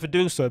don't blame them for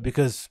doing so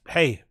because,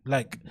 hey,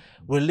 like,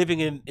 we're living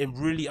in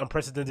really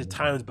unprecedented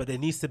times, but there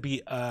needs to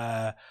be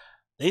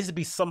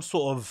some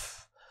sort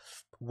of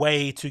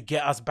way to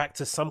get us back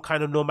to some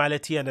kind of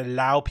normality and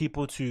allow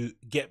people to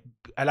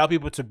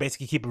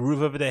basically keep a roof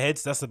over their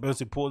heads. That's the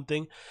most important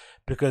thing,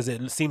 because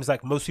it seems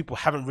like most people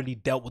haven't really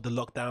dealt with the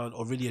lockdown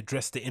or really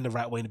addressed it in the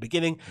right way in the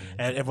beginning,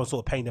 and everyone's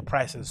sort of paying the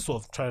price and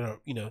sort of trying to,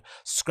 you know,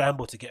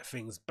 scramble to get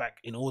things back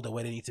in order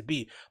where they need to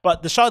be.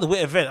 But the Charlotte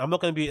Witt event, I'm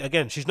not going to be,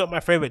 again, she's not my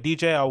favorite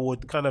DJ. I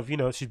would kind of, you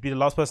know, she'd be the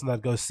last person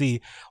I'd go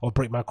see or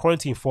break my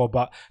quarantine for,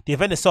 but the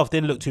event itself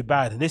didn't look too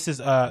bad. And this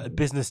is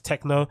Business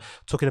Techno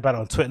talking about it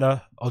on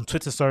Twitter.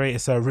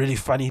 It's a really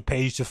funny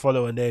page to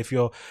follow, and there, if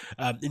you're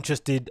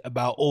interested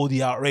about all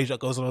the outrage that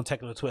goes on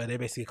Techno Twitter, they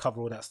basically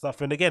cover all that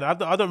stuff. And again,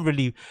 I don't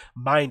really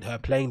mind her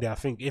playing there. I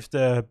think if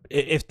the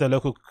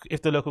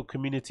local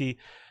community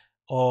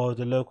or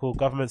the local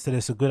government said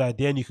it's a good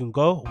idea and you can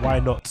go, why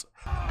not?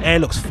 And it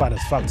looks fun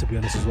as fuck, to be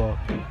honest, as well.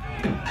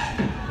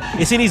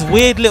 It's in these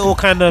weird little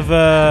kind of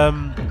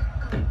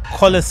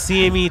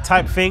Coliseum-y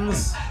type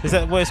things. Is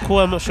that what it's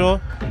called? I'm not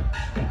sure.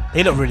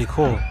 They look really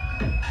cool.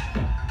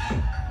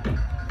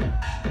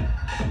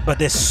 But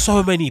there's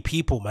so many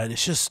people, man.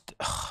 It's just...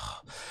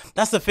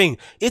 that's the thing.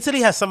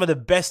 Italy has some of the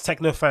best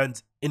techno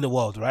fans in the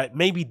world, right?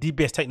 Maybe the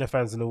best techno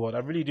fans in the world. I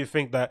really do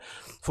think that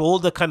for all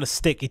the kind of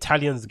stick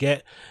Italians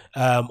get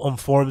on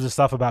forums and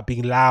stuff about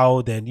being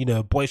loud and, you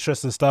know,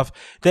 boisterous and stuff,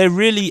 they're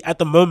really, at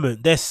the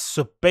moment, they're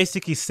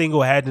basically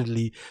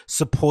single-handedly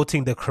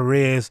supporting the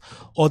careers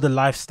or the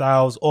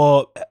lifestyles,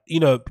 or, you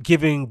know,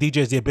 giving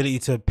DJs the ability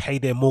to pay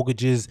their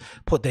mortgages,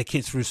 put their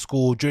kids through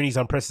school during these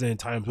unprecedented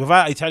times.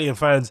 Without Italian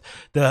fans,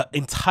 the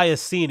entire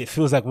scene, it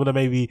feels like, would have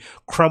maybe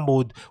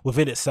crumbled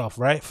within itself,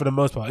 right? For the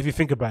most part, if you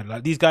think about it,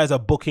 like, these guys are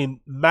booking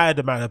mad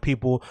amount of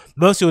people.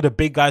 Mostly all the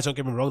big guys, don't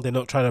get me wrong, they're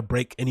not trying to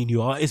break any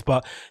new artists,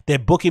 but they're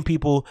booking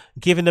people,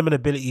 giving them an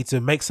ability to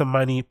make some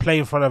money, play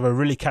in front of a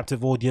really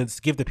captive audience,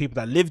 give the people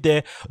that live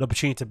there an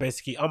opportunity to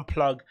basically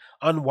unplug,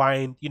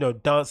 unwind, you know,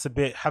 dance a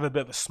bit, have a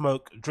bit of a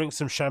smoke, drink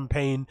some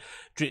champagne,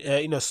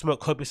 you know, smoke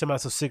copious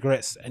amounts of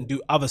cigarettes and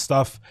do other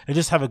stuff and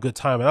just have a good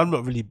time. And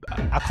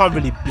I can't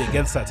really be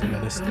against that, to be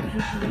honest,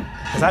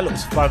 because that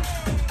looks fun.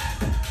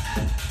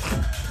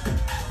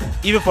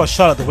 Even for a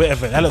Charlotte the Witt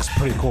event, that looks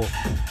pretty cool.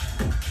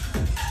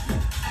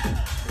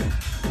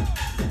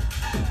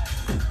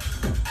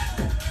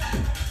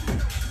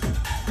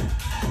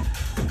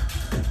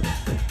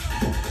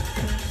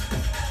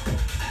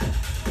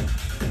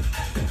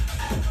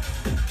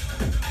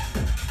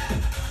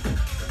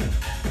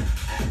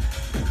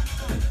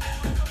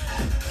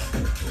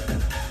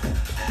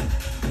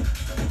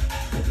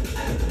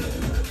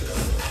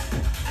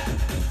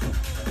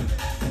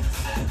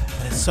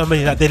 So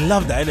many, like, they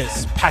love that, innit?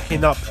 It's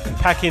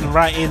packing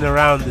right in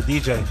around the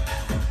DJ,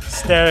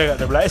 staring at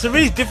them. Like, it's a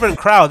really different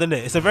crowd, isn't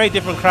it? It's a very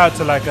different crowd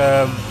to like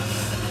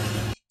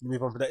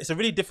move on from that. It's a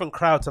really different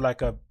crowd to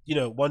like a, you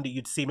know, one that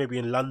you'd see maybe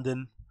in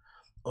London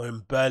or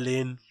in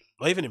Berlin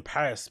or even in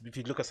Paris. If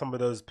you look at some of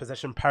those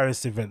Possession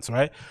Paris events,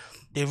 right?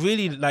 They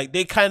really, like,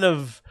 they kind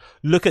of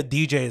look at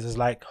DJs as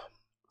like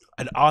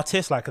an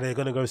artist, like they're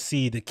gonna go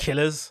see the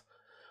Killers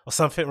or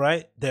something,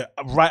 right? They're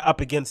right up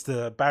against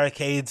the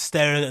barricades,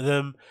 staring at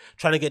them,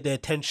 trying to get their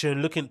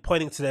attention,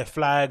 pointing to their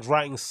flags,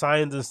 writing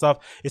signs and stuff.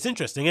 It's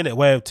interesting, isn't it,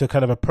 where to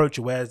kind of approach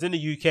it. Whereas in the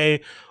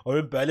UK or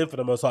in Berlin, for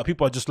the most part,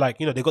 people are just like,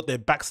 you know, they got their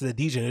backs to the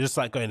DJ and they're just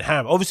like going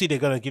ham. Obviously, they're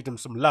going to give them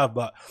some love,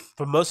 but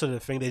for most of the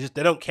thing,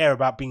 they don't care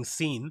about being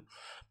seen.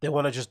 They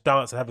want to just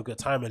dance and have a good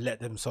time and let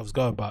themselves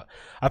go. But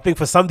I think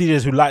for some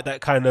DJs who like that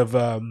kind of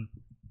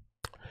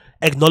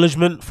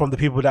acknowledgement from the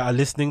people that are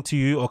listening to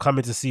you or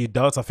coming to see you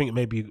dance, I think it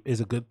maybe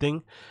is a good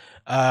thing.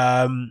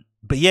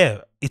 But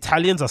yeah,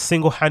 Italians are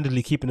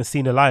single-handedly keeping the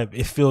scene alive.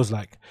 It feels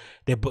like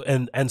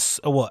and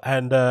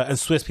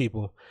Swiss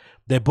people,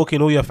 they're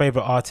booking all your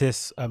favorite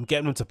artists,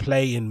 getting them to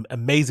play in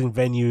amazing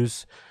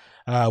venues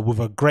with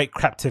a great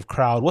captive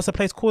crowd. What's the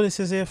place called? This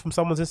is here from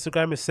someone's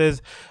Instagram. It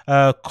says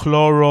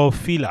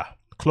Chlorophylla.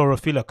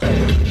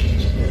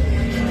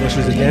 There she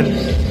is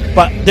again.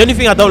 But the only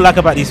thing I don't like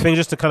about these things,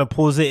 just to kind of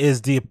pause it,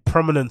 is the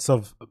prominence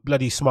of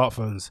bloody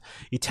smartphones.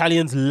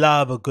 Italians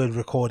love a good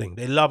recording.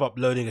 They love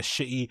uploading a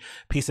shitty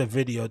piece of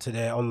video to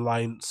their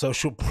online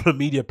social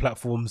media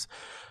platforms,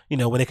 you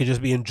know, when they could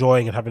just be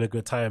enjoying and having a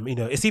good time. You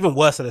know, it's even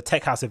worse at the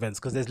tech house events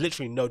because there's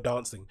literally no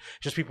dancing.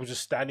 It's just people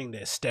just standing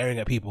there staring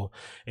at people.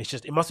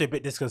 It must be a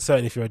bit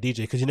disconcerting if you're a DJ,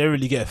 because you never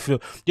really get a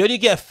feel. You only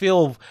get a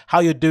feel of how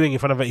you're doing in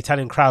front of an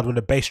Italian crowd when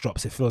the bass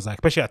drops, it feels like,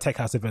 especially at tech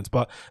house events.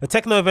 But the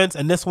techno events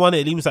and this one,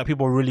 it seems like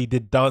people really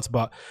did dance,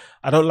 but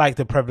I don't like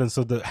the prevalence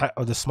of the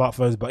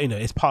smartphones. But, you know,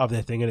 it's part of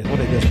their thing, and it's what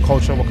they do as a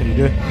culture. What can you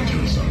do?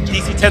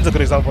 DC-10's a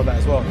good example of that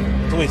as well.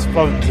 It's always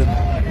phones and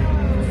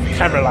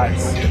camera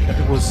lights and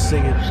people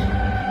singing.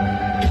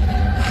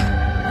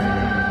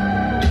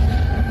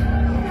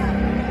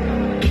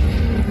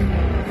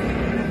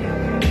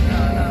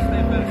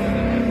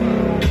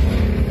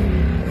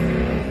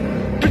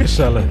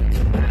 Charlotte.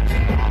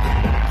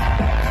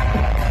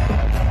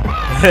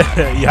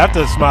 You have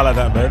to smile at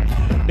that,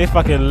 man. They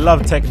fucking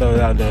love techno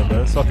down there,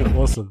 man. It's fucking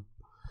awesome.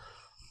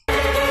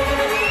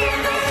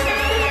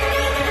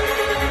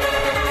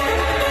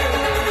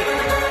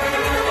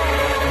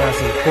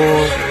 Nice and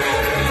cool.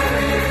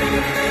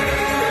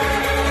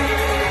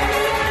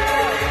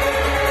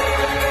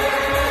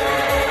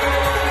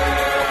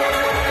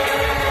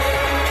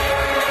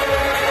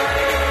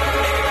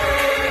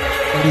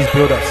 All these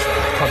build-ups,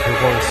 I can't be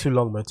going too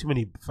long, man. Too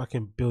many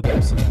fucking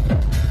build-ups.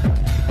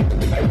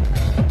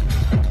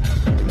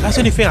 That's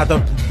the only thing I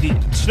don't. You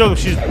know,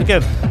 she's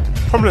again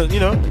prominent, you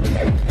know,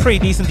 pretty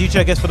decent DJ,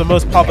 I guess, for the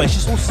most part, but it's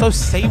just all so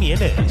samey,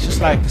 isn't it? It's just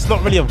like it's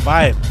not really a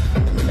vibe.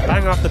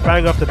 Bang after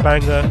bang after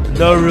banger,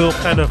 no real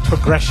kind of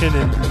progression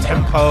in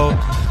tempo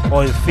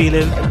or in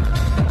feeling.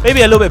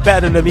 Maybe a little bit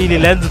better than the Mealy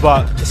Lens,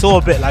 but it's all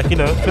a bit like, you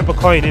know, flip a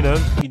coin, you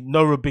know,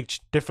 no real big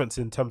difference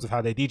in terms of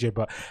how they DJ.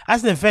 But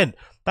as an event,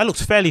 that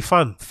looks fairly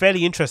fun,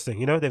 fairly interesting.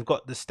 You know, they've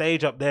got the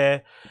stage up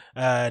there.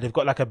 They've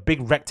got like a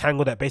big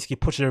rectangle that basically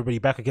pushes everybody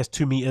back, I guess,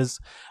 2 meters.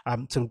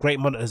 Some great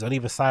monitors on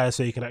either side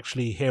so you can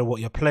actually hear what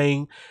you're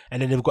playing.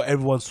 And then they've got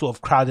everyone sort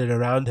of crowded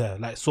around her,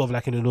 like sort of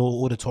like in an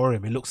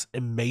auditorium. It looks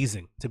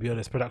amazing, to be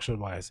honest,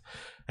 production-wise.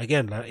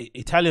 Again, like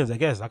Italians, I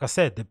guess, like I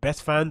said, the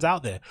best fans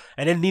out there.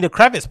 And then Nina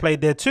Kravitz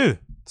played there too.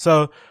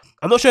 So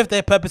I'm not sure if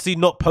they're purposely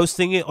not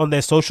posting it on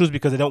their socials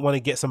because they don't want to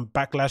get some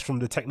backlash from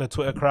the techno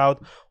Twitter crowd,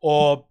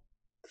 or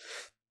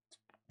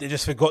they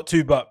just forgot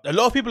to. But a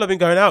lot of people have been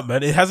going out,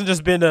 man. It hasn't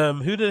just been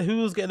who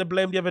was getting the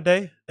blame the other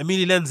day?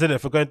 Amelie Lenz, in it,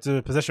 for going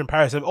to Possession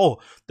Paris. And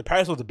the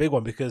Paris was the big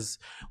one because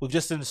we've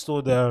just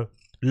installed a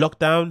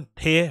lockdown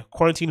here,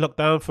 quarantine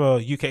lockdown for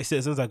UK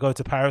citizens that go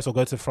to Paris or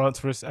go to France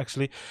first.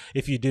 Actually,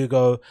 if you do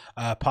go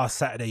past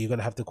Saturday, you're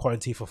gonna have to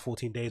quarantine for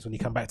 14 days when you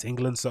come back to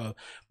England. So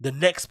the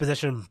next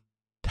Possession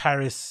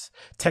Paris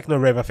Techno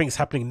Rave, I think, is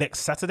happening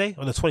next Saturday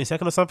on the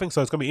 22nd or something.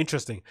 So it's gonna be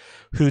interesting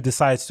who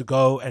decides to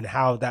go and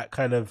how that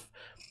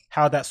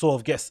sort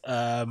of gets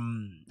how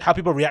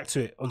people react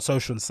to it on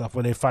social and stuff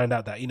when they find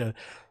out that, you know,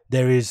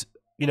 there is,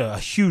 you know, a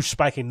huge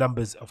spike in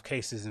numbers of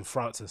cases in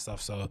France and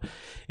stuff. So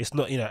it's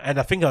not, you know, and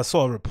I think I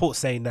saw a report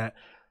saying that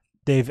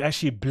they've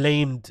actually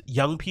blamed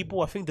young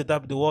people. I think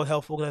the World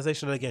Health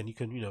Organization, and again, you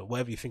can, you know,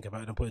 whatever you think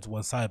about it and put it to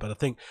one side, but I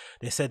think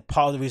they said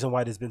part of the reason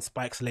why there's been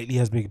spikes lately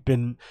has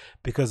been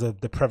because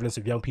of the prevalence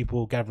of young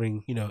people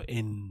gathering, you know,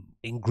 in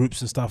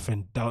groups and stuff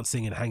and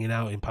dancing and hanging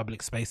out in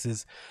public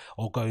spaces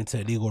or going to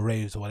illegal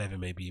raves or whatever it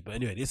may be. But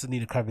anyway, this is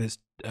Nina Kravitz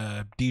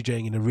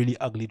DJing in a really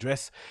ugly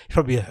dress. It's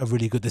probably a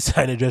really good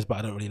designer dress, but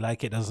I don't really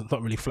like it. It's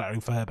not really flattering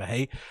for her, but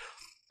hey,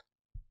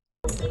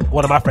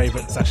 one of my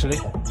favorites actually.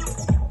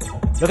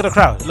 Look at the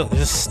crowd. Look, they're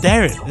just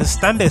staring. They just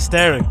stand there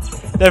staring.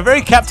 They're very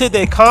captive.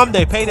 They're calm.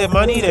 They pay their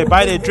money. They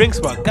buy their drinks.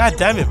 But god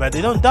damn it, man,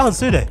 they don't dance,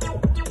 do they?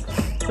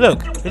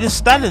 Look, they just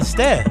stand and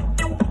stare.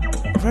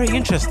 Very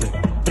interesting.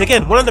 But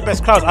again, one of the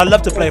best crowds. I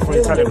love to play for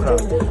an Italian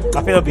crowd. I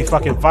think it'll be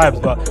fucking vibes.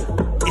 But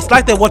it's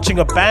like they're watching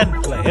a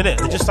band play, isn't it?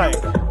 They're just like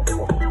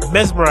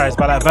mesmerized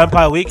by that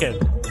Vampire Weekend.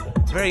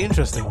 It's very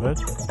interesting, man.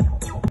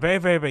 Very,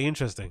 very, very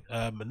interesting.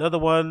 Another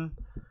one.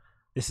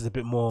 This is a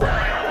bit more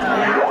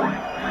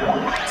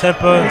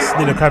tempo. It's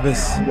Nina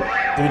Kravitz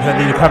doing her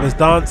Nina Kravitz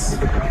dance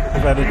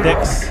around the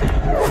decks.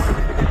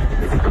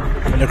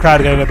 And the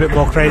crowd going a bit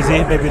more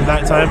crazy. Maybe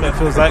nighttime, it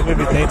feels like.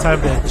 Maybe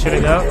daytime, they're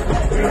chilling out.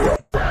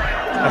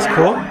 That's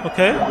cool.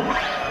 Okay.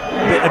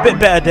 A bit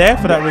better there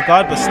for that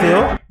regard, but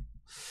still.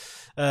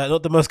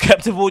 Not the most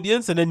captive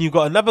audience. And then you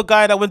got another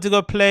guy that went to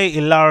go play,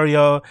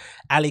 Ilario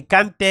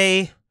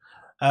Alicante.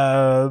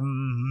 And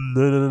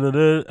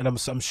I'm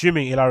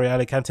assuming Ilario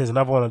Alicante is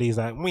another one of these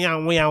like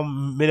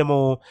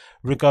minimal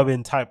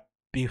rigging type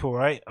people,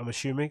 right? I'm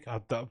assuming.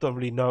 I don't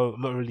really know.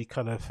 I'm not really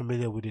kind of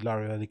familiar with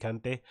Ilario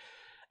Alicante.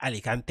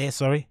 Alicante.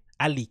 So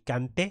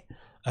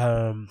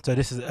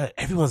this is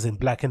everyone's in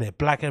black, innit?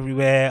 Black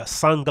everywhere,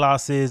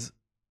 sunglasses,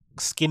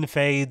 skin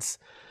fades,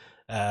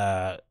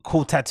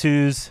 cool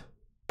tattoos.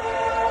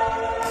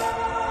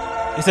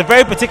 It's a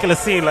very particular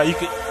scene. Like you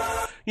could,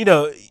 you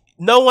know.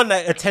 No one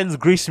that attends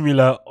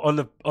Grishmula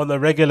on a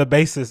regular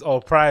basis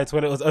or prior to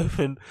when it was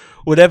open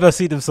would ever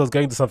see themselves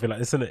going to something like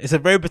this, isn't it? It's a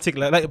very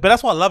particular, but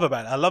that's what I love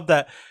about it. I love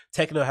that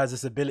techno has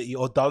this ability,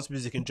 or dance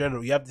music in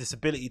general. You have this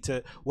ability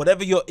to,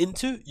 whatever you're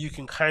into, you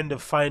can kind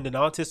of find an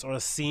artist or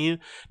a scene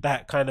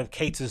that kind of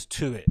caters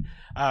to it.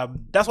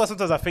 That's why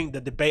sometimes I think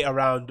the debate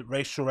around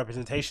racial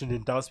representation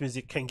in dance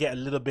music can get a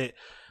little bit,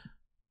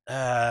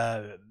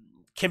 can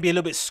be a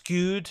little bit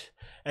skewed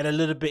and a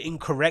little bit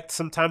incorrect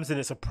sometimes in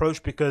its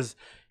approach, because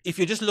if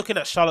you're just looking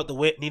at Charlotte de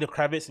Witt, Nina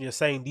Kravitz, and you're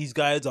saying these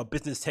guys are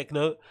business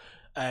techno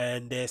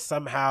and they're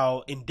somehow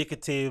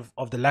indicative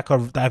of the lack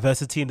of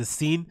diversity in the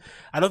scene,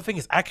 I don't think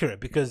it's accurate,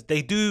 because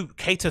they do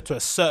cater to a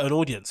certain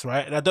audience,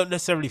 right? And I don't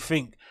necessarily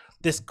think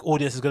this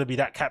audience is going to be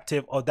that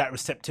captive or that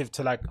receptive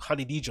to like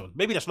Honey Dijon.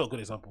 Maybe that's not a good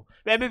example.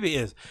 Yeah, maybe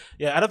it is.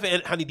 Yeah, I don't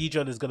think Honey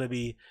Dijon is going to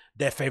be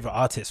their favorite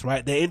artist,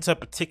 right? They're into a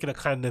particular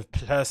kind of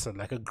person,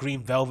 like a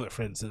Green Velvet,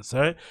 for instance,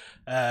 right?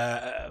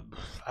 I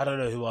don't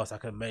know who else I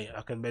can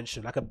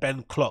mention, like a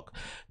Ben Clock.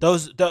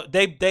 Those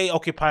they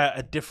occupy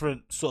a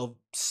different sort of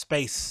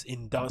space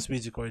in dance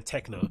music or in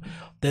techno.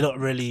 They're not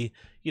really,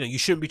 you know, you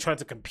shouldn't be trying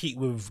to compete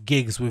with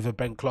gigs with a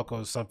Ben Clock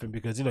or something,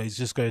 because, you know, he's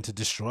just going to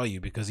destroy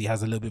you, because he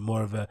has a little bit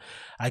more of a,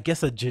 I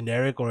guess, a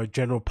generic or a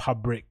general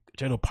public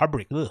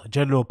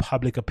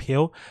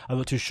appeal. I'm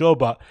not too sure,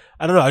 but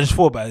I don't know. I just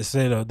thought about it.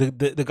 So, you know,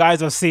 the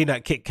guys I've seen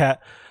at Kit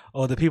Kat,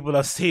 or the people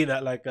I've seen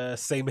at like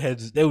Same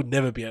Heads, they would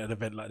never be at an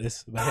event like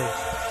this. But hey.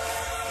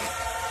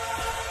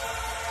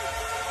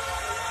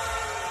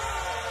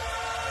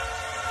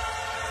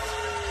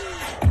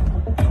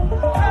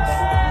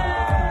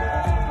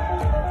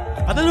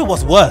 know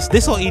what's worse,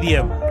 this or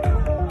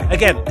EDM.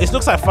 Again, this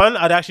looks like fun.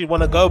 I'd actually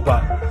want to go,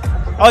 but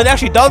they're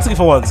actually dancing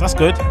for once. That's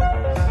good.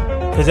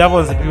 Because the other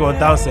ones that people are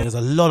dancing, there's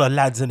a lot of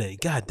lads in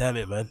it. God damn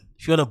it, man.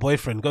 If you want a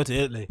boyfriend, go to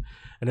Italy.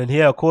 And then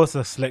here, of course,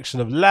 a selection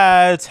of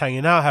lads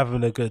hanging out,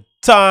 having a good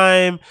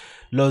time.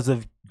 Loads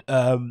of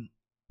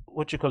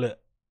what you call it?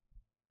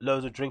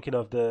 Loads of drinking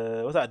of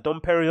the, what's that? Dom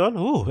Perignon.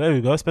 Ooh, there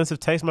we go. Expensive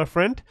taste, my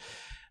friend.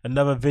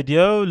 Another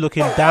video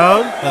looking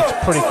down. That's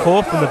pretty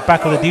cool from the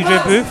back of the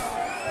DJ booth.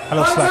 That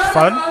looks like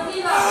fun.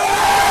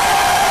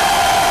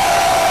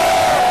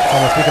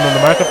 Someone speaking on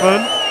the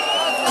microphone.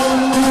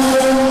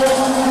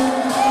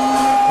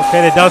 Okay,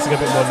 they're dancing a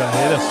bit more now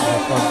here. That's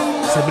really fun.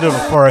 It's in the middle of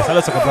a forest. That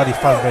looks like a bloody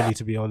fun venue,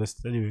 to be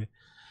honest. Anyway,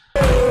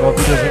 more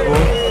videos of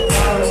all.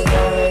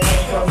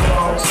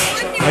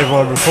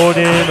 Everyone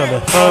recording on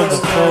their phones,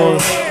 of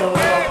course.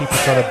 People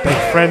trying to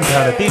beg friends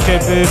behind a DJ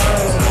booth.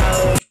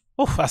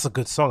 Oof, that's a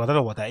good song. I don't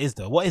know what that is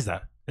though. What is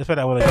that? That's what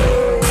I want to do.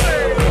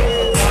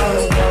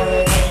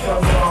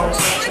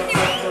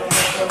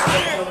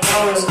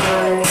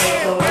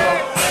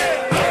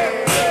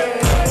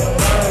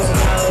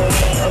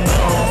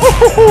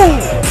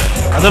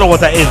 I don't know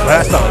what that is, but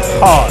that sounds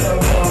hard.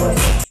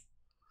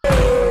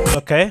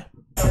 Okay.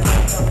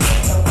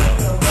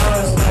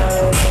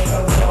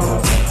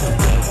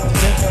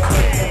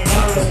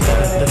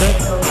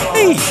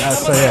 Hey,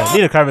 so yeah,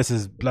 Nina Kravitz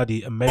is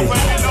bloody amazing.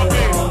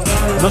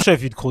 I'm not sure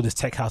if you'd call this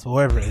tech house, but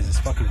wherever it is, it's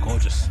fucking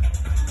gorgeous.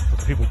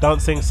 People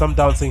dancing, some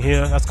dancing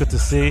here. That's good to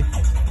see.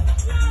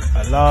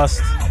 At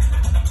last,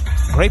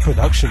 great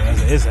production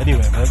as it is,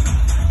 anyway, man.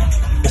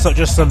 It's not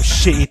just some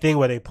shitty thing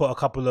where they put a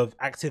couple of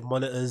active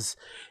monitors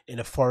in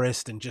a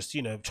forest and just,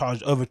 you know,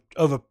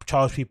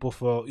 overcharge people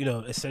for, you know,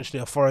 essentially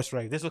a forest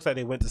rig. This looks like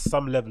they went to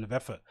some level of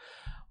effort.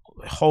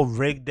 Whole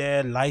rig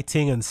there,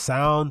 lighting and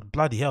sound.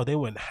 Bloody hell, they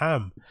went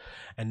ham.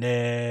 And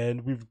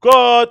then we've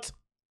got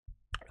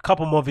a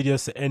couple more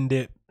videos to end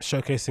it,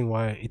 showcasing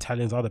why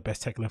Italians are the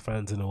best techno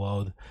fans in the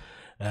world.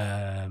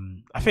 I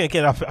think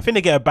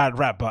they get a bad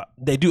rap, but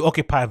they do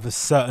occupy a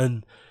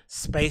certain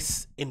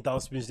space in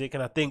dance music,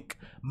 and I think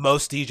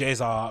most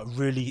DJs are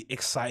really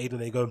excited when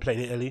they go and play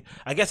in Italy.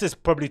 I guess it's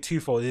probably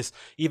twofold. It's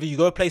either you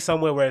go play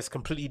somewhere where it's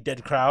completely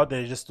dead crowd,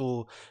 they're just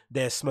all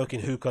there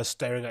smoking hookah,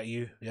 staring at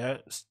you, yeah,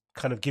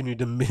 kind of giving you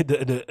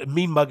the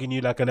mean mugging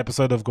you like an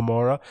episode of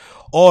Gomorrah,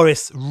 or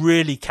it's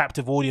really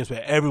captive audience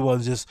where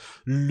everyone's just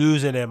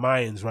losing their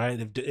minds,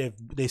 right?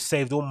 They've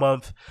saved all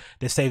month,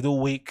 they've saved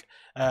all week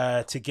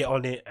to get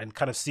on it and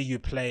kind of see you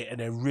play, and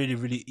they're really,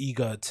 really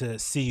eager to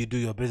see you do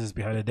your business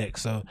behind the deck.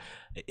 So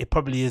it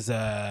probably is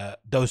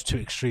those two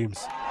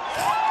extremes.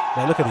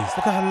 Now look at these,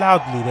 look at how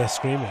loudly they're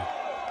screaming.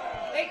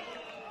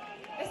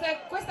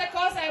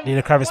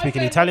 Nina Kravitz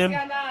speaking Italian.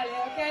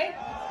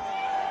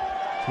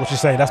 What you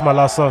saying? That's my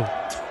last song.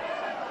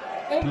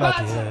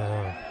 Bloody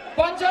hell.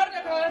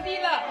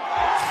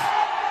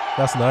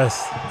 That's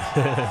nice.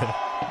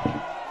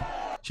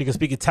 She can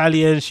speak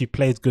Italian. She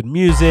plays good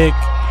music.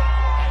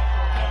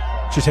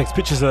 She takes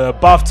pictures of a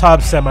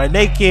bathtub,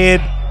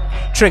 semi-naked.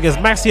 Triggers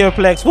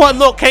Maxioplex.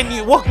 What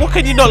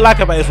can you not like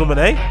about this woman,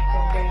 eh?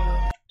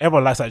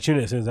 Everyone likes that tune.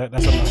 It seems like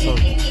that's a nice song.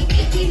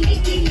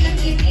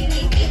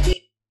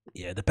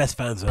 Yeah, the best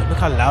fans, man. Look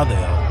how loud they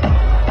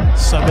are.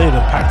 So many of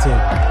them packed in.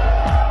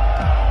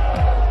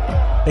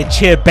 They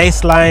cheer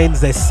bass lines.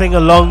 They sing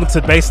along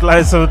to bass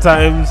lines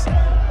sometimes.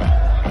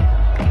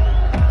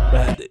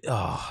 Man,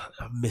 oh,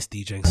 I miss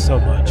DJing so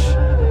much.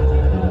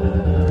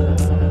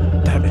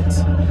 Damn it.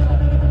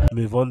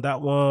 Move on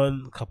that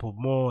one, a couple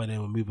more, and then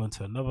we'll move on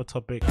to another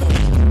topic.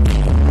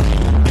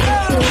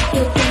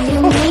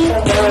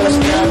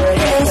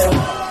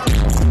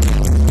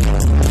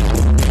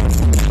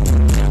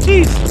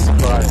 Jesus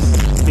Christ.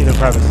 Nina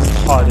Kravitz is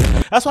hard.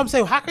 That's what I'm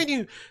saying. How can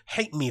you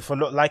hate me for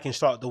not liking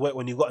Start the Wet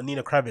when you got a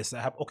Nina Kravitz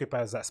that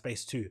occupies that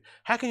space too?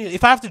 How can you?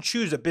 If I have to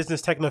choose a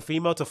business techno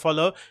female to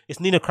follow, it's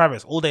Nina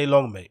Kravitz all day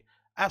long, mate.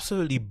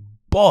 Absolutely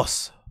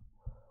boss.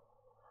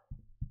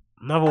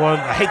 Another one.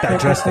 I hate that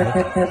dress though.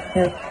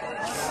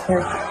 There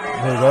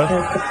you go.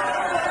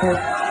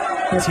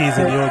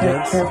 Teasing the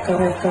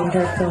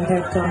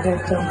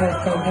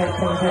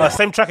audience.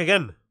 Same track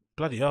again.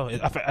 Bloody hell.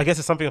 I guess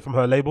it's something from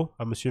her label,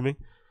 I'm assuming.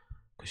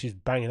 Because she's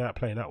banging out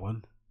playing that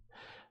one.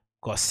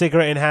 Got a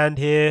cigarette in hand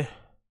here.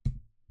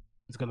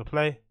 It's going to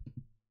play?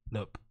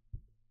 Nope.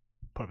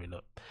 Probably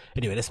not.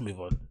 Anyway, let's move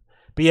on.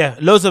 But yeah,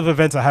 loads of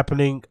events are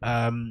happening.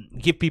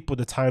 Give people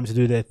the time to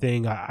do their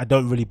thing. I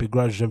don't really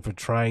begrudge them for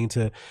trying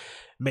to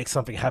make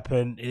something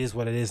happen. It is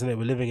what it is, isn't it?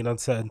 We're living in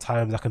uncertain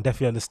times. I can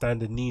definitely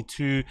understand the need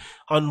to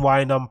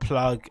unwind,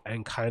 unplug,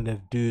 and kind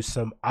of do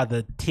some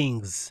other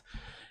things,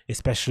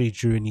 especially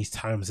during these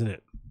times, isn't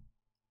it?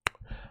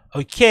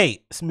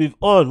 Okay, let's move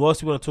on. What else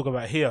do we want to talk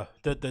about here?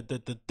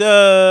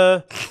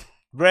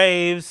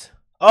 Raves.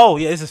 Oh,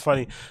 yeah, this is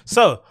funny.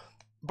 So,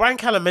 Brian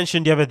Callen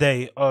mentioned the other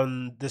day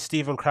on the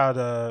Steven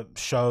Crowder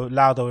show,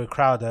 Louder with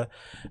Crowder.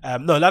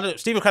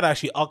 Steven Crowder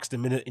actually asked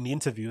him in the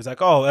interview. He was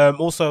like,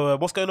 also,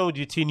 what's going on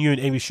between you and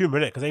Amy Schumer,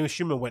 innit? Because Amy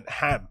Schumer went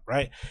ham,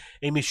 right?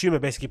 Amy Schumer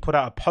basically put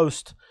out a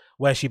post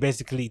where she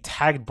basically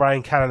tagged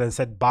Brian Callen and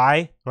said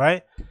bye,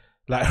 right?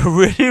 Like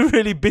really,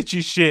 really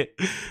bitchy shit.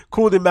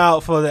 Called him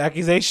out for the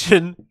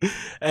accusation,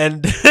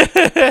 and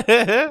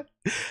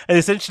and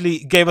essentially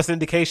gave us an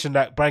indication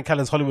that Brian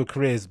Callen's Hollywood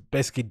career is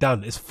basically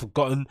done. It's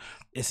forgotten.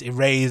 It's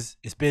erased.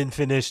 It's been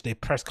finished. They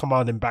pressed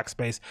command in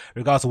backspace.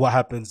 Regardless of what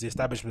happens, the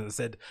establishment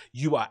said,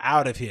 "You are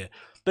out of here."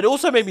 But it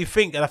also made me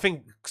think, and I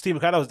think Steve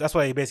McCann, that's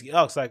why he basically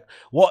asked, like,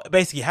 what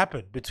basically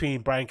happened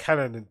between Brian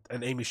Callen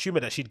and Amy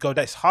Schumer that she'd go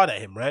that hard at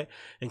him, right?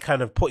 And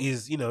kind of put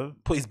his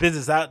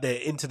business out there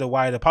into the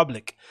wider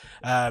public,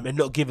 and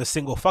not give a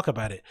single fuck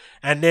about it.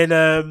 And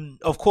then,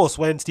 of course,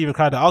 when Steven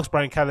Crowder asked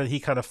Brian Callen, he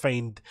kind of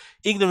feigned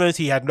ignorance.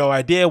 He had no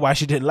idea why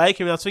she didn't like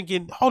him. And I was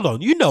thinking, hold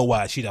on, you know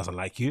why she doesn't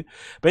like you.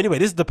 But anyway,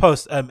 this is the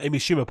post Amy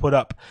Schumer put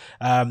up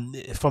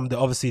from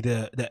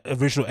the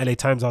original LA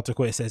Times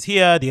article. It says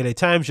here, the LA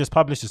Times just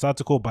published this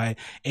article by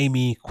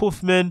Amy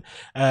Kaufman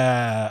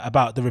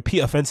about the repeat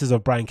offenses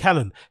of Brian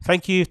Callen.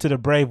 Thank you to the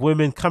brave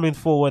women coming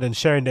forward and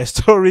sharing their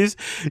stories.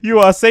 You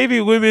are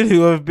saving women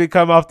who have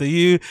become after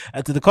you,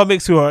 and to the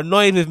comics who are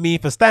annoyed with me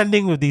for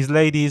standing with these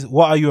ladies,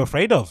 what are you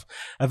afraid of?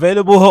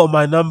 Available on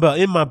my number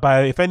in my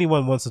bio if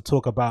anyone wants to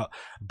talk about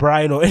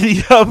Brian or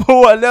any other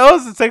one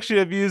else sexual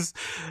abuse.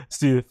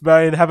 Stu,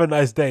 Brian, have a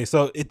nice day.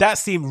 So that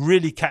seemed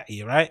really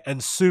catty, right?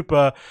 And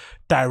super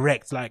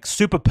direct, like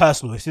super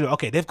personal. It's,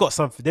 okay, they've got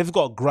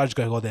a grudge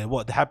going on there.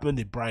 What happened?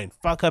 Did Brian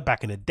fuck her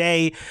back in the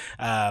day?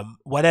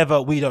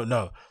 Whatever, we don't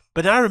know.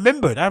 But then I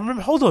remember,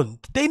 hold on,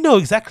 they know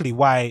exactly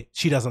why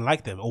she doesn't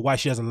like them, or why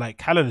she doesn't like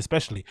Callen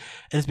especially.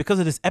 And it's because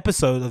of this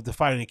episode of The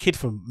Firing a Kid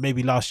from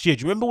maybe last year.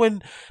 Do you remember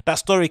when that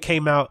story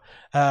came out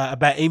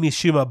about Amy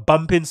Schumer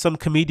bumping some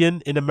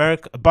comedian in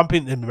America,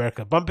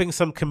 bumping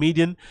some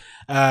comedian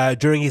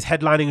during his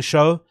headlining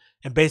show,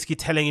 and basically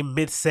telling him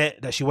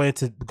mid-set that she wanted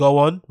to go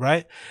on,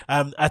 right?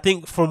 I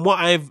think from what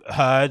I've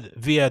heard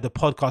via the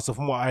podcast, or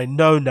from what I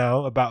know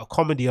now about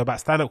comedy, about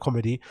stand-up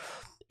comedy,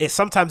 it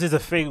sometimes is a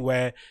thing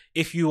where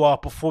if you are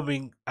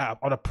performing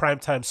on a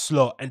primetime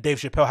slot and Dave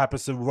Chappelle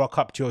happens to rock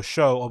up to your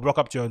show or rock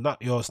up to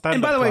your stand-up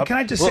And by the way, club, can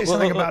I just say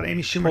something about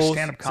Amy Schumer's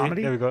stand-up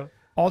comedy? See, there we go.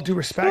 All due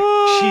respect,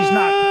 she's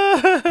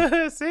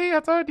not. See, I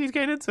told you he's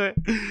getting into it.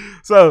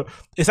 So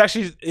it's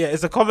actually,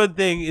 it's a common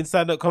thing in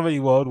stand-up comedy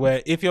world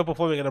where if you're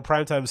performing in a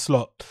primetime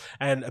slot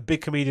and a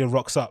big comedian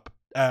rocks up,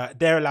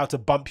 they're allowed to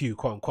bump you,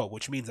 quote unquote,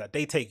 which means that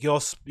they take your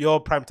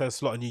primetime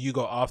slot and you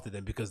go after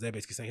them, because they're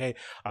basically saying, hey,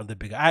 I'm the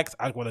bigger act,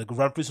 I want to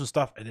run through some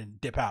stuff and then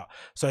dip out.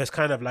 So it's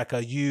kind of like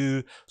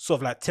you sort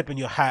of like tipping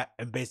your hat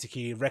and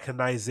basically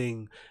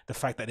recognizing the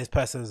fact that this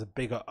person is a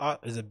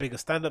bigger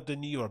stand-up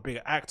than you, or a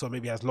bigger act, or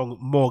maybe has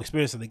more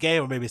experience in the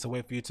game, or maybe it's a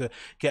way for you to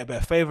get a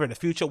better favor in the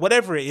future.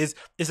 Whatever it is,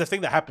 it's a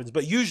thing that happens,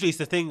 but usually it's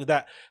the thing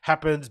that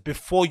happens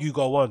before you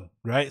go on,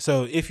 right?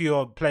 So if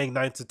you're playing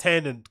 9 to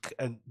 10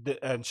 and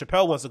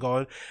Chappelle wants to go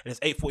on, and it's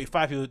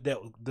 8:45,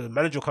 the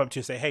manager will come to you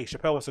and say, hey,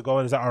 Chappelle wants to go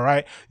on, is that all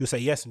right? You'll say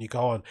yes, and you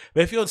go on.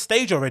 But if you're on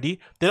stage already,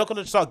 they're not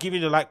going to start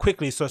giving you the light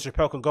quickly so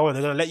Chappelle can go on.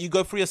 They're going to let you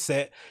go through your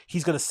set.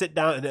 He's going to sit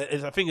down,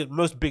 and I think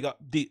most big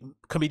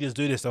comedians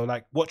do this, though,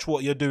 like watch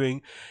what you're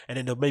doing, and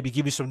then they'll maybe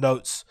give you some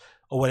notes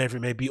or whatever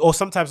it may be. Or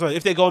sometimes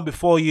if they go on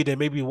before you, they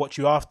maybe watch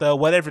you after.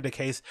 Whatever the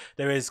case,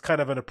 there is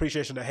kind of an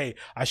appreciation that, hey,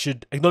 I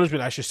should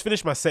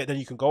finish my set, then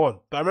you can go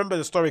on. But I remember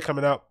the story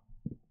coming out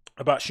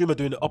about Schumer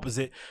doing the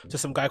opposite to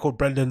some guy called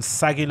Brendan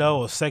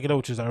Sagilo,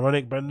 which is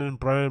ironic, Brendan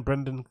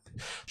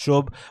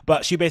Schaub.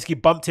 But she basically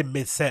bumped him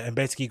mid-set and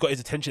basically got his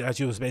attention as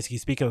she was basically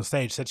speaking on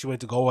stage, said she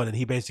wanted to go on, and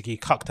he basically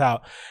cucked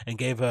out and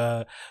gave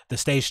her the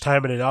stage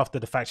time. And then after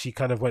the fact, she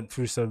kind of went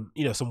through some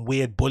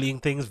weird bullying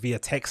things via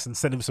text and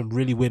sent him some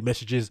really weird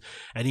messages,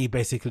 and he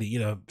basically,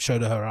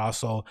 showed her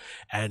arsehole.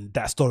 And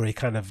that story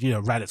kind of,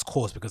 ran its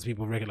course, because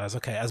people realized,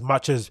 okay, as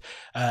much as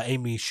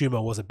Amy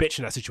Schumer was a bitch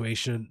in that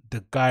situation,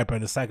 the guy,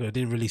 Brendan Sagalo,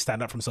 didn't really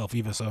stand up for himself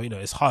either. So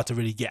it's hard to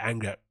really get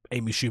angry at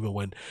Amy Schumer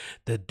when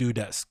the dude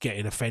that's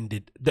getting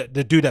offended, the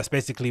dude that's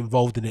basically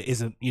involved in it,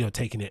 isn't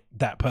taking it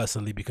that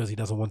personally, because he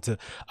doesn't want to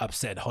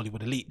upset the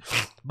Hollywood elite.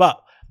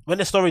 But when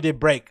the story did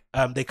break,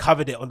 they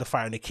covered it on the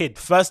Firing a Kid.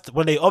 First,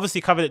 when they obviously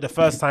covered it the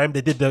first time,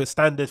 they did the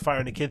standard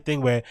Firing a Kid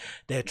thing where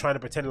they're trying to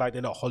pretend like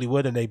they're not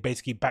Hollywood, and they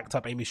basically backed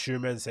up Amy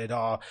Schumer and said,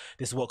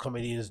 this is what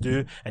comedians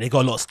do. And they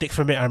got a lot of stick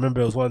from it. I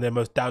remember it was one of their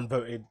most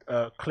downvoted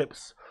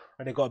clips,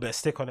 and they got a bit of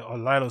stick on it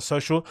online on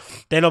social.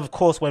 Then, of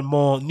course, when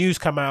more news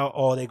come out,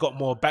 or they got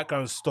more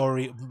background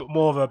story,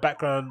 more of a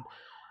background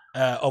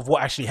of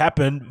what actually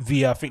happened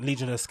via, I think,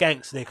 Legion of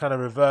Skanks, they kind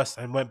of reversed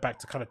and went back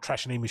to kind of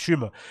trashing Amy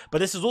Schumer. But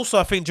this is also,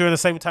 I think, during the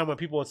same time when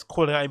people were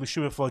calling out Amy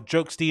Schumer for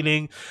joke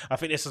stealing. I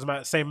think this was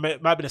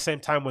might be the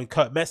same time when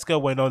Kurt Metzger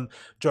went on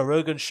Joe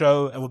Rogan's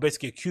show and were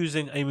basically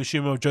accusing Amy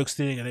Schumer of joke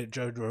stealing, and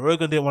Joe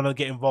Rogan didn't want to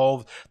get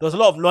involved. There was a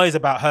lot of noise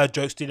about her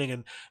joke stealing,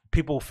 and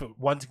people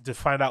wanting to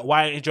find out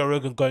why ain't Joe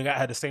Rogan going at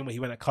her the same way he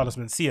went at Carlos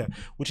Mencia,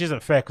 which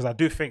isn't fair, because I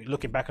do think,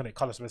 looking back on it,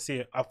 Carlos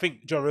Mencia, I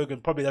think Joe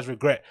Rogan probably does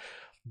regret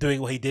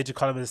doing what he did to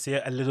Colin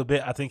Sear a little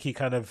bit. I think he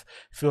kind of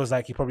feels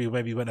like he probably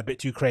maybe went a bit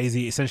too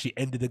crazy, essentially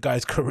ended the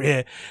guy's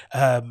career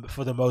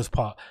for the most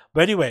part.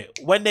 But anyway,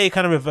 when they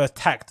kind of reverse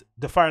tacked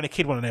the Fire and the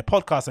Kid one on their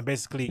podcast and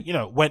basically, you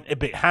know, went a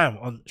bit ham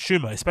on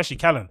Schumer, especially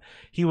Callan,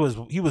 he was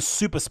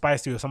super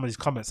spicy with some of these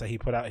comments that he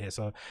put out here.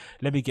 So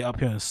let me get up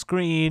here on the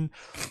screen.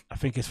 I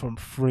think it's from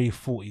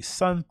 340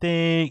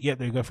 something. Yep,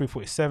 there you go,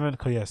 347.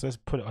 Cool, yeah, so let's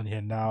put it on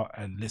here now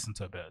and listen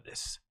to a bit of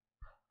this.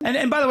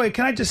 And by the way,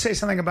 can I just say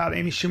something about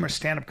Amy Schumer's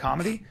stand-up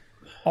comedy?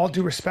 All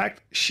due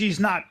respect, she's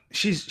not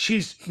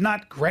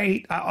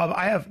great.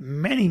 I have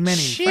many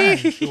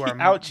friends who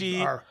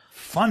are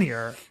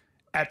funnier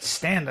at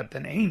stand-up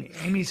than Amy.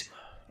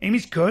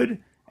 Amy's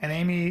good, and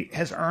Amy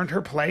has earned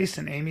her place,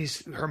 and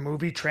her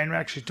movie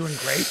Trainwreck, she's doing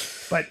great.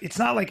 But it's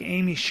not like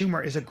Amy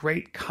Schumer is a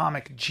great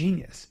comic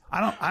genius.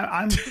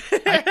 I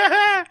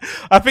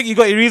think you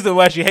got your reason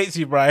why she hates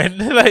you, Brian.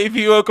 Like, if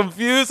you were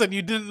confused and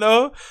you didn't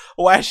know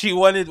why she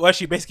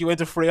basically went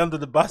to Frey under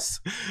the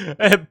bus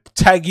and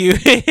tag you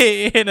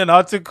in an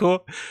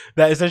article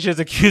that essentially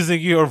is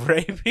accusing you of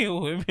raping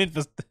women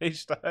for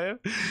stage time.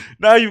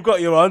 Now you've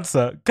got your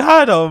answer.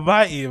 God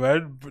almighty,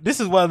 man. This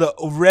is one of the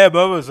rare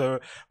moments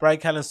where Brian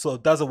Callen sort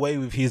of does away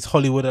with his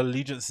Hollywood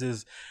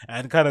allegiances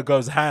and kind of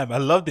goes ham. I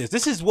love this.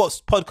 This is what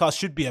podcasts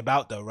should be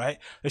about, though, right?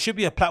 There should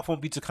be a platform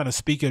for you to kind of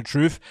speak your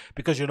truth,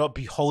 because you're not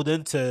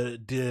beholden to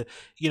the,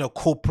 you know,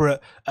 corporate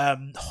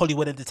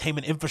Hollywood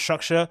entertainment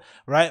infrastructure,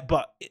 right?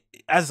 But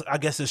as I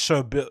guess the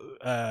show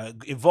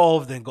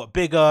evolved and got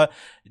bigger,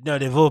 you know,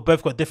 they've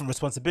both got different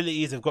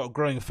responsibilities. They've got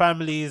growing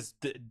families,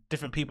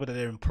 different people that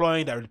they're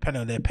employing that are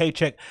dependent on their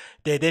paycheck.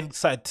 They then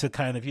decided to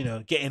kind of, you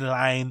know, get in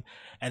line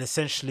and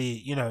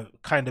essentially, you know,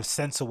 kind of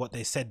censor what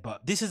they said.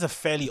 But this is a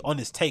fairly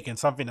honest take and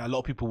something that a lot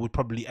of people would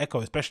probably echo,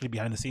 especially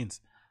behind the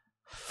scenes.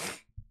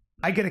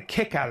 I get a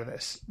kick out of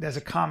this. As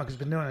a comic who's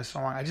been doing this so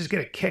long, I just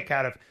get a kick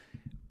out of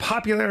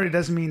popularity.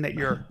 Doesn't mean that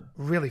you're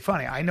really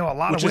funny. I know a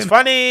lot of women. Which is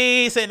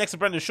funny, sitting next to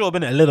Brendan Shaw,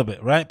 been a little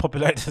bit, right?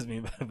 Popularity doesn't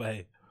mean, but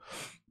hey.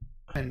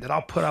 And that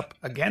I'll put up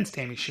against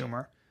Amy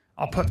Schumer.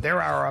 I'll put their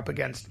hour up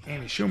against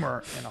Amy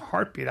Schumer in a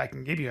heartbeat. I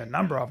can give you a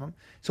number of them.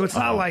 So it's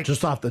not like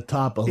just off the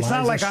top. Eliza it's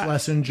not like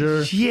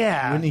Schlesinger,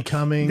 yeah, Whitney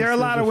Cummings. There are a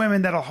lot of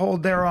women that'll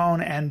hold their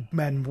own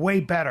and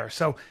way better.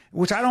 So,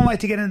 which I don't like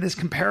to get into this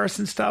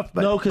comparison stuff,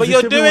 but no, but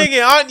you're doing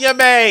it, aren't you,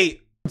 mate?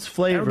 It's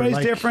flavor. Everybody's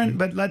like, different,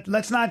 but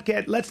let's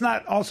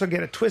not also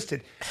get it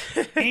twisted.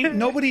 Ain't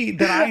nobody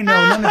that I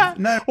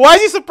know. Why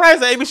is he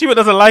surprised that Amy Schumer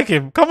doesn't like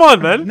him? Come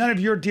on, man. None of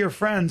your dear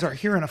friends are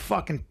hearing a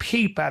fucking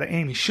peep out of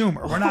Amy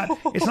Schumer. We're not.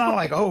 It's not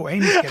like, oh,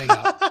 Amy's getting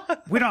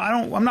up.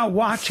 I'm not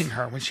watching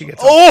her when she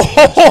gets up.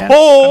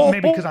 Oh,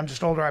 maybe because I'm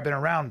just older. I've been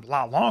around a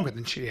lot longer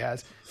than she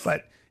has,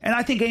 but. And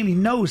I think Amy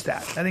knows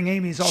that. I think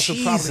Amy's also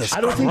probably.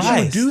 I don't think she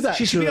would do that.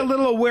 She should be a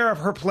little aware of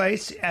her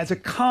place as a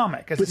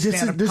comic, as a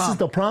stand-up This comic. is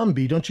the problem,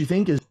 B. Don't you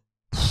think?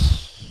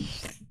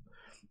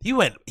 He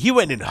went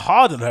in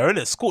hard on her, and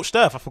it scorched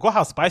earth. I forgot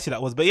how spicy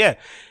that was, but yeah,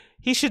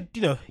 you should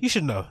know.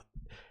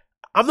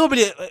 I'm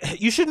nobody.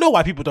 You should know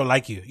why people don't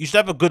like you. You should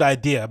have a good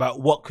idea about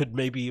what could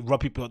maybe rub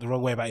people the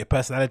wrong way about your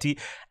personality,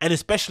 and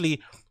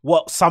especially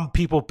what some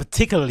people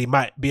particularly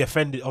might be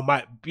offended or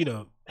might, you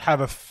know,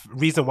 have a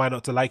reason why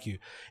not to like you,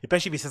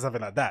 especially if he says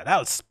something like that. That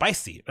was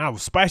spicy. That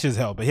was spicy as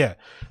hell. But yeah,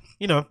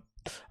 you know,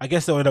 I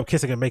guess they'll end up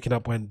kissing and making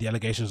up when the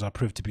allegations are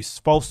proved to be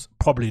false.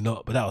 Probably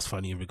not, but that was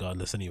funny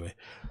regardless anyway.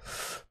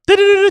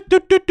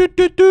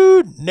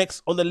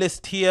 Next on the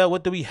list here,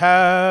 what do we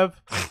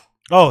have?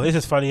 Oh, this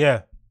is funny,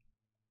 yeah.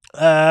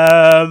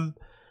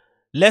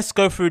 Let's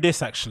go through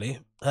this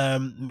actually.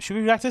 Should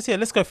we react to this? Yeah,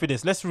 let's go through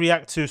this. Let's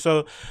react to,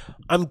 so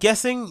I'm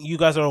guessing you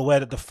guys are aware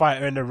that the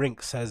Fighter in the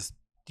Rinks has,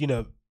 you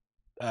know,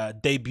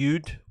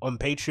 debuted on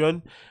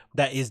Patreon.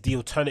 That is the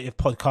alternative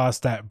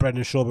podcast that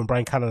Brendan Schaub and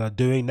Brian Callen are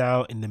doing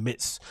now in the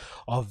midst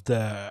of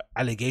the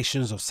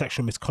allegations of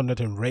sexual misconduct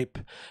and rape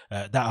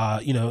that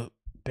are, you know,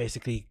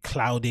 basically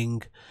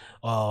clouding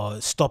or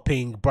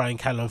stopping Brian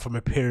Callen from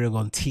appearing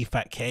on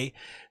T-Fat-K.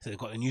 So they've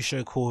got a new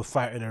show called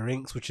Fighter in the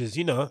Rinks, which is,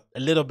 you know, a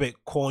little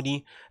bit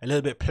corny, a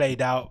little bit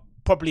played out,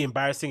 probably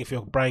embarrassing if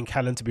you're Brian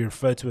Callen to be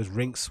referred to as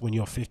Rinks when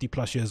you're 50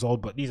 plus years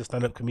old. But these are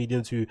stand-up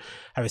comedians who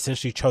have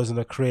essentially chosen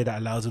a career that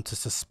allows them to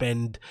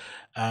suspend,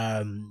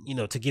 you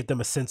know, to give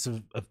them a sense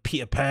of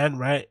Peter Pan,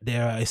 right?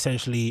 They're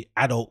essentially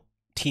adult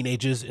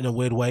teenagers in a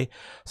weird way,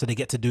 so they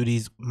get to do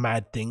these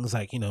mad things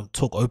like, you know,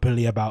 talk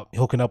openly about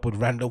hooking up with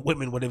random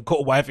women when they've got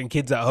a wife and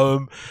kids at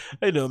home,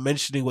 you know,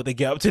 mentioning what they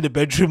get up to in the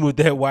bedroom with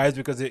their wives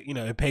because it, you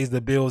know, it pays the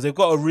bills. They've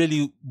got a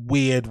really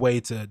weird way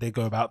they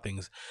go about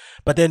things.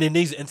 But then in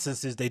these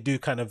instances they do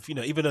kind of, you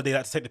know, even though they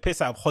like to take the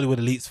piss out of Hollywood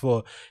elites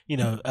for, you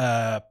know,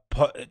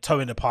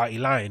 towing the party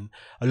line,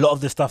 a lot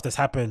of the stuff that's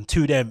happened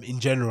to them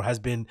in general has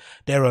been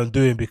their own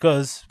doing,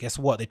 because guess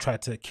what, they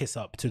tried to kiss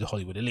up to the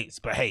Hollywood elites.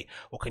 But hey,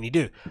 what can you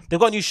do? They've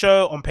got a new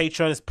show on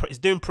Patreon. It's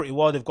doing pretty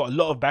well. They've got a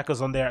lot of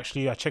backers on there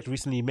actually. I checked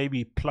recently,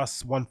 maybe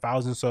plus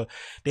 1,000. So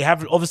they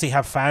obviously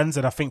have fans,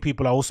 and I think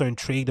people are also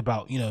intrigued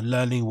about, you know,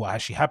 learning what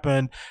actually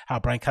happened, how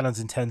Brian Callen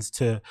intends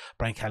to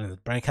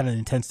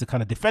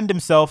kind of defend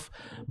himself.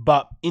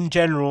 But in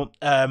general,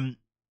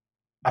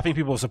 I think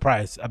people were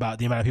surprised about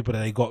the amount of people that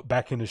they got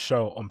back in the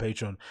show on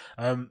Patreon.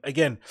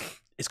 Again,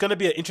 it's going to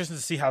be interesting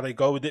to see how they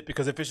go with it,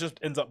 because if it just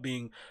ends up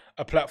being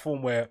a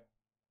platform where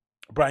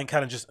Brian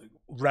Callen just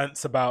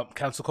rants about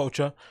cancel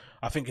culture,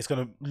 I think it's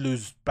going to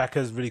lose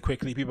backers really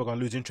quickly. People are going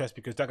to lose interest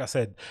because, like I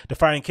said, The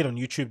Firing Kid on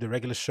YouTube, the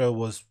regular show,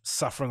 was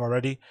suffering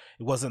already.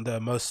 It wasn't the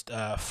most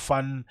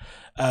fun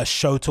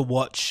show to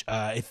watch.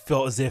 It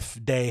felt as if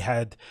they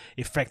had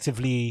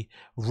effectively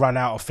run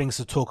out of things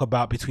to talk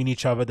about between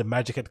each other. The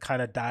magic had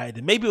kind of died.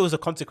 And maybe it was a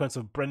consequence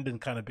of Brendan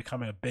kind of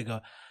becoming a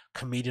bigger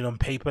comedian on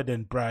paper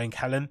than Brian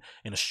Callen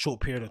in a short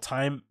period of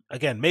time.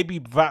 Again, maybe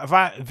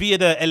via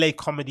the LA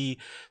comedy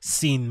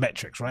scene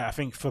metrics, right? I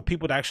think for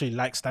people that actually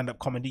like stand-up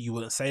comedy, you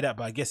wouldn't say that,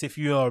 but I guess if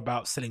you are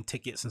about selling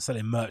tickets and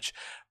selling merch,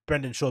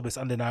 Brendan Schaub is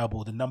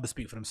undeniable. The numbers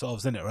speak for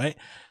themselves, isn't it, right?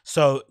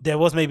 So there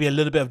was maybe a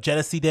little bit of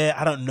jealousy there.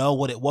 I don't know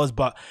what it was,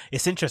 but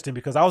it's interesting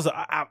because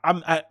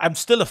I'm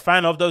still a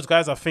fan of those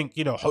guys. I think,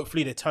 you know,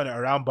 hopefully they turn it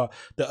around, but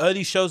the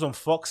early shows on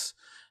Fox,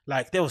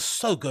 like, they were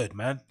so good,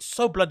 man.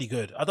 So bloody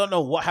good. I don't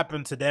know what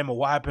happened to them or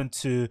what happened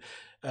to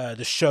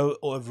the show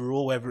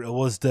overall, whether it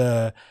was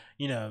the,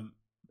 you know,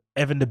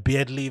 Evan the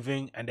Beard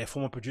leaving and their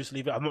former producer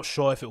leaving. I'm not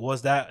sure if it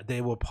was that. They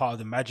were part of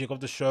the magic of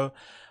the show.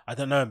 I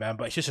don't know, man,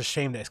 but it's just a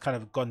shame that it's kind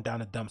of gone down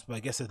the dumps. But I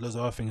guess there's loads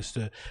of other things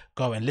to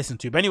go and listen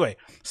to. But anyway,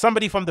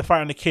 somebody from the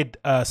Fire and the Kid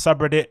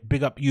subreddit,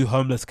 big up you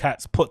homeless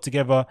cats, put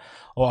together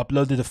or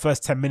uploaded the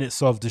first 10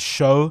 minutes of the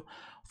show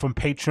from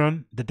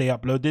Patreon that they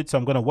uploaded. So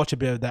I'm going to watch a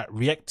bit of that,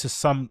 react to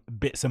some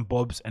bits and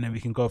bobs, and then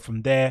we can go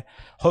from there.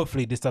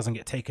 Hopefully this doesn't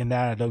get taken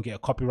down. I don't get a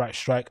copyright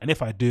strike. And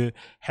if I do,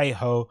 hey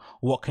ho,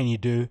 what can you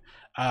do?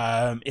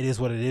 It is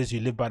what it is.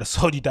 You live by the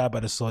sword, you die by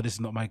the sword. This is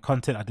not my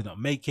content. I did not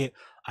make it.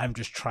 I'm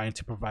just trying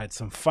to provide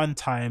some fun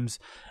times,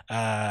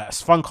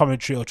 fun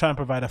commentary, or try and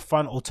provide a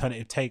fun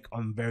alternative take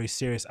on very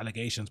serious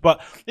allegations.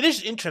 But it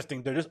is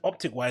interesting though, just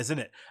optic wise, isn't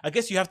it? I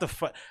guess you have to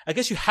fight. I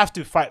guess you have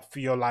to fight for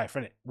your life,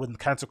 innit? When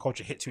cancel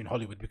culture hits you in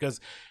Hollywood,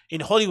 because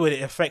in Hollywood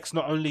it affects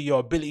not only your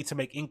ability to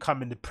make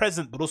income in the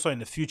present, but also in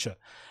the future,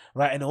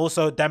 right? And it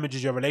also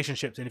damages your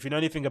relationships. And if you know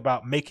anything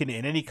about making it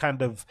in any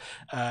kind of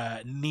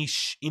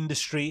niche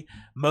industry,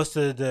 most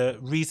of the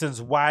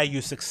reasons why you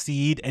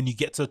succeed and you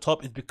get to the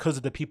top is because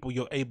of the people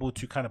you're able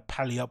to kind of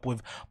pally up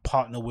with,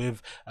 partner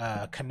with,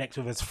 connect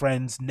with as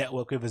friends,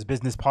 network with as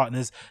business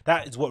partners.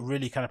 That is what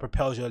really kind of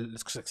propels your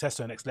success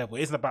to the next level.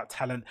 It isn't about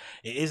talent.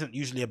 It isn't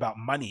usually about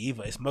money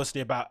either. It's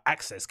mostly about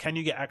access. Can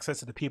you get access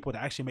to the people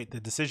that actually make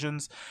the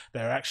decisions?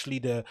 That are actually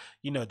the,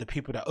 you know, the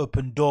people that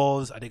open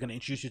doors? Are they going to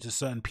introduce you to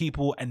certain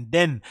people? And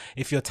then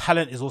if your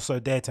talent is also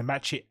there to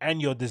match it,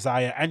 and your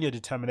desire and your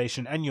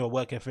determination and your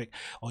work ethic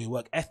or your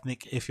work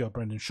ethnic, if you're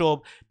Brendan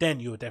Schaub, then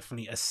you'll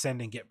definitely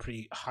ascend and get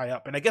pretty high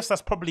up. And I guess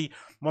that's probably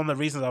one of the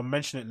reasons I'll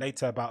mention it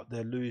later about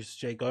the Luis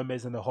J.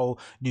 Gomez and the whole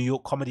New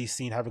York comedy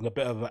scene having a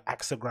bit of an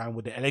axogram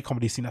with the LA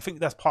comedy scene. I think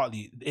that's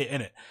partly it,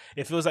 innit?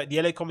 It feels like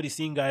the LA comedy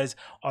scene guys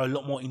are a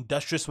lot more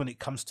industrious when it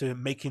comes to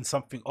making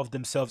something of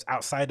themselves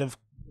outside of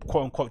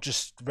quote unquote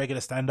just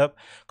regular stand-up,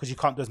 because you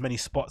can't do as many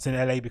spots in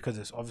LA because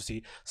it's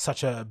obviously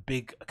such a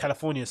big,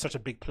 California is such a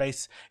big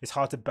place. It's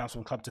hard to bounce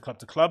from club to club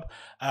to club,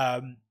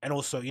 and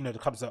also, you know, the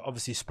clubs are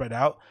obviously spread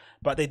out,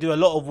 but they do a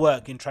lot of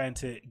work in trying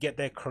to get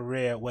their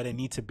career where they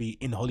need to be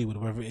in Hollywood,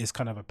 whether it is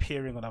kind of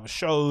appearing on other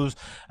shows,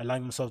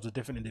 aligning themselves with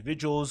different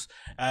individuals,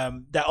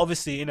 that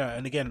obviously, you know,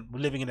 and again,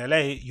 living in LA,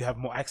 you have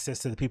more access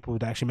to the people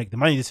that actually make the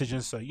money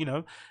decisions. So, you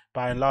know,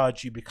 by and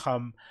large, you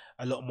become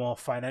a lot more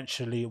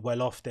financially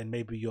well off than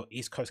maybe your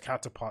East Coast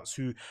counterparts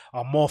who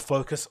are more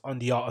focused on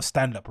the art of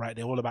stand-up, right?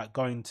 They're all about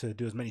going to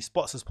do as many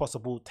spots as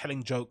possible,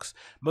 telling jokes.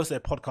 Most of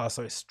their podcasts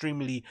are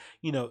extremely,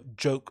 you know,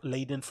 joke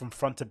laden from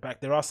front to back.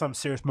 There are some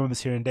serious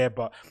moments here and there,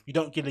 but you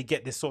don't really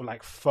get this sort of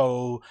like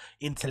faux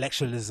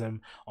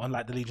intellectualism on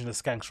like the Legion of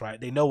Skanks,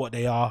 right? They know what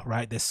they are,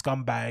 right? They're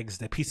scumbags,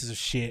 they're pieces of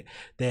shit,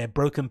 they're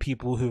broken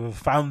people who have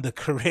found the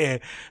career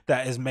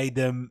that has made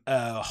them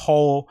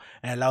whole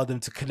and allowed them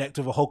to connect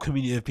with a whole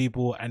community of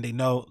people, and they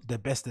know the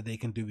best that they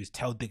can do is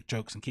tell dick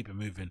jokes and keep it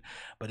moving.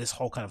 But this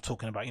whole kind of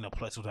talking about, you know,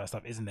 political type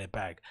stuff isn't their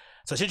bag.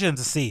 So it's interesting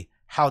to see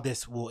how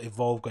this will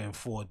evolve going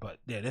forward. But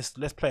yeah,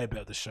 let's play a bit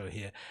of the show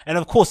here. And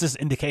of course, this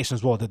indication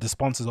as well that the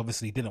sponsors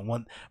obviously didn't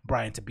want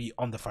Brian to be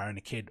on the Fire and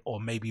the Kid, or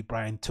maybe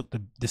Brian took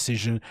the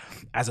decision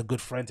as a good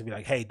friend to be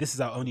like, hey, this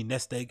is our only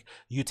nest egg,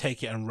 you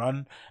take it and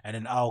run, and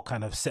then I'll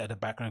kind of sit at the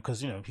background,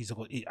 because, you know,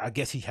 I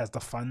guess he has the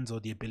funds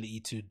or the ability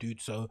to do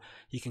so.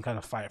 He can kind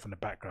of fight from the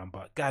background.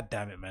 But god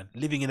damn it, man,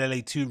 living in LA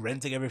too,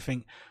 renting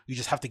everything, you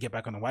just have to get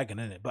back on the wagon,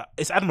 isn't it? But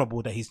it's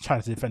admirable that he's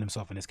trying to defend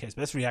himself in this case.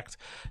 But let's react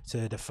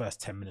to the first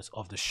 10 minutes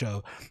of the show.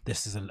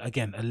 This is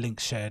again a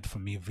link shared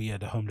from me via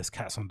the Homeless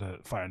Cats on the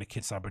Fire and the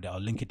Kids subreddit. I'll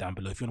link it down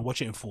below. If you want to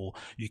watch it in full,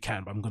 you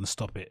can, but I'm going to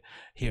stop it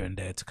here and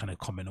there to kind of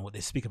comment on what they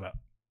speak about.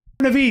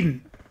 Of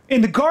Eden,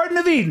 in the Garden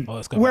of Eden,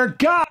 where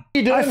God,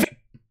 there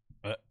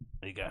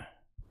you go.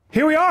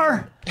 Here we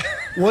are.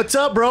 What's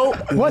up, bro?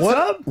 What's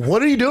up?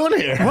 What are you doing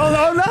here? Well,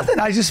 no, nothing.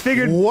 I just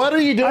figured. What are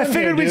you doing? I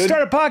figured we'd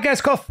start a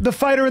podcast called The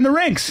Fighter in the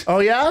Rinks. Oh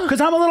yeah, because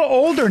I'm a little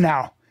older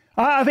now.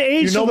 I've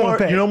aged a little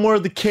bit. You know more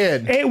of the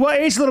kid. Well,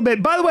 aged a little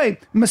bit. By the way,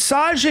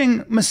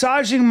 massaging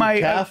my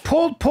calf?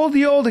 pulled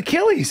the old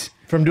Achilles.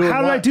 From doing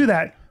How did what? I do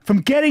that?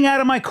 From getting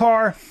out of my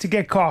car to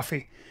get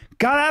coffee.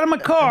 Got out of my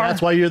car.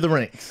 That's why you're the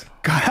rinks.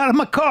 Got out of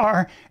my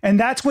car, and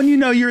that's when you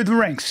know you're the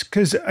rinks,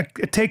 because I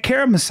take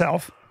care of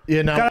myself.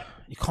 You know.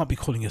 You can't be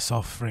calling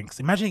yourself Franks.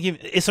 Imagine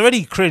it's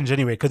already cringe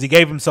anyway, because he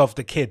gave himself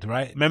the kid,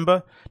 right?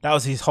 Remember? That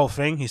was his whole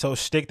thing. His whole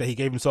shtick that he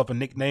gave himself a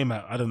nickname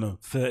at, I don't know,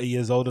 30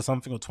 years old or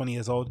something, or 20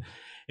 years old.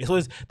 It's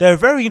always, they're a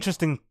very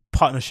interesting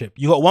partnership.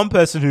 You got one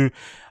person who,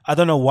 I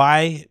don't know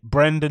why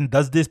Brendan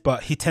does this,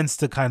 but he tends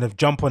to kind of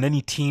jump on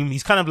any team.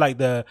 He's kind of like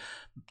the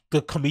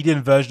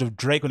comedian version of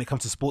Drake when it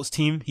comes to sports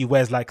team. He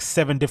wears like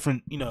 7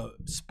 different,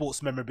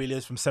 sports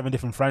memorabilia from 7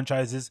 different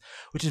franchises,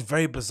 which is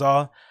very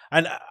bizarre.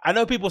 And I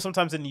know people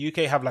sometimes in the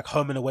UK have like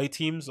home and away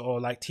teams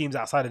or like teams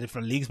outside of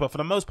different leagues, but for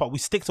the most part, we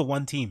stick to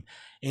one team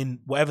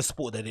in whatever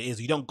sport that it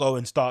is. You don't go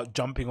and start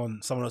jumping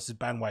on someone else's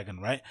bandwagon,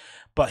 right?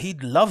 But he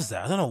loves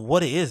that. I don't know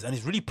what it is. And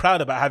he's really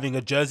proud about having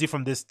a jersey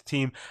from this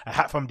team, a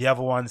hat from the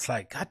other one. It's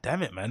like, God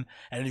damn it, man.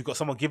 And then you've got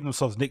someone giving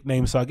themselves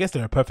nicknames. So I guess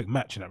they're a perfect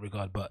match in that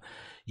regard. But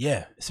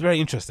yeah, it's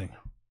very interesting.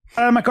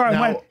 Out of my car,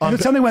 and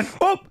something went,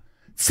 oh,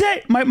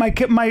 sit. My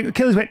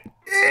Achilles went,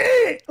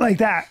 like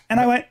that. And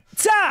I went,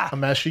 ta.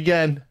 I'm asking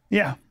again.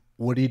 Yeah.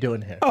 What are you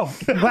doing here? Oh,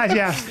 I'm glad you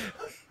asked.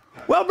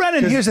 Well,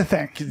 Brendan, here's the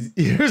thing.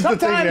 Here's the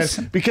thing,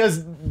 man.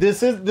 Because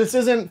this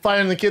isn't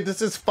fighting the kid.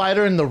 This is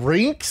fighter in the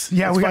rinks.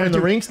 Yeah, we got in the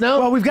rinks now.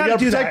 Well, we've got to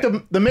do protect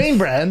that. the main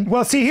brand.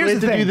 Well, see,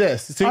 here's the thing. To do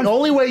this. It's the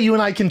only way you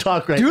and I can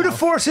talk right now. Due to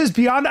forces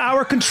beyond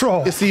our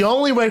control. It's the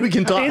only way we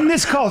can talk. In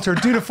this culture,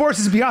 due to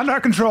forces beyond our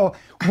control,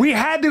 we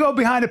had to go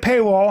behind a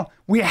paywall.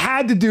 We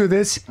had to do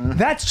this.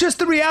 That's just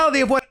the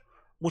reality of what.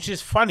 Which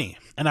is funny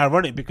and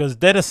ironic because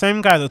they're the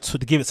same guy that to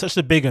give it such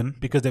a big one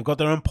because they've got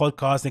their own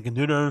podcast, they can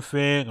do their own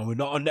thing, and we're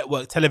not on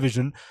network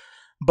television.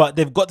 But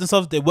they work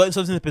themselves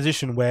in a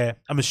position where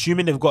I'm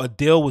assuming they've got a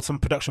deal with some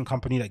production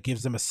company that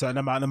gives them a certain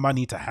amount of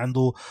money to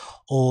handle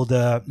all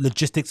the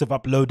logistics of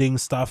uploading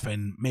stuff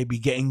and maybe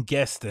getting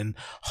guests and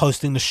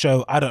hosting the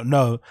show. I don't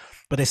know.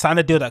 But they signed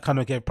a deal that kind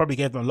of probably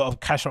gave them a lot of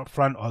cash up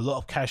front or a lot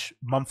of cash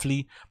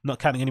monthly. I'm not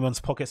counting anyone's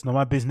pockets, not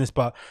my business.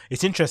 But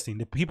it's interesting.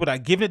 The people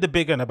that give it the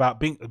big one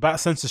about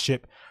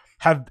censorship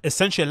have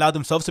essentially allowed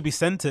themselves to be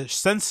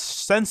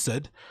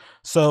censored.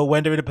 So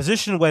when they're in a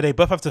position where they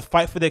both have to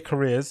fight for their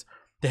careers,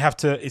 they have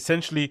to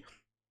essentially,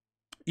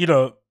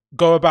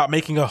 go about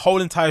making a whole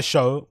entire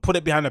show, put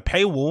it behind a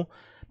paywall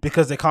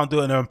because they can't do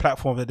it on their own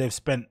platform that they've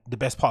spent the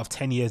best part of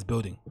 10 years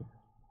building.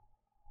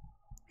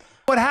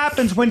 What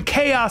happens when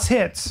chaos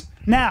hits?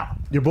 Now,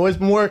 your boy's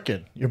been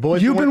working. You've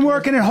been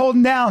working and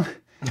holding down.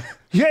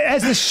 Yeah,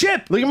 as the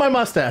ship. Look at my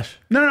mustache.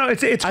 No,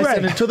 it's great. I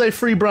said until they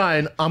free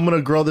Brian, I'm gonna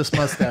grow this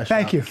mustache.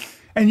 Thank you.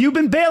 And you've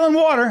been bailing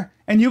water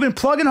and you've been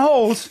plugging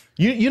holes.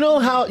 You know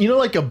how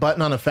like a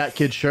button on a fat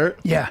kid's shirt?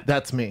 Yeah,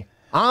 that's me.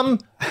 I'm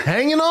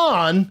hanging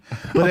on,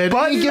 but at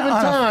any given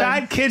time,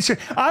 fat kid shirt.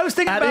 I was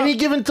thinking at any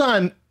given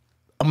time,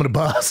 I'm gonna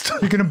bust.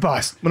 You're gonna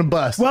bust. I'm gonna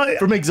bust. Well,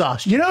 from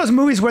exhaustion. You know those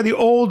movies where the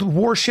old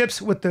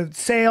warships with the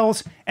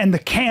sails and the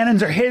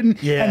cannons are hidden,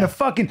 and the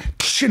fucking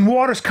and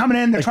water's coming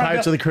in. They're like trying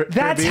Pirates of the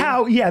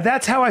Caribbean.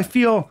 That's how I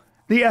feel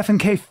the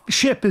F&K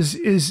ship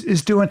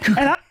is doing.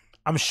 And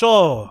I'm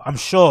sure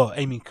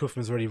Amy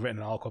Kaufman's already written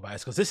an article about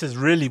this because this is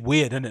really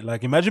weird, isn't it?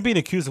 Like, imagine being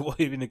accused of what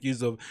you've been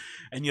accused of,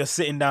 and you're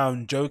sitting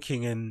down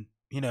joking and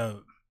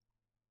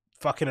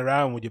fucking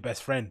around with your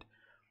best friend.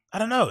 I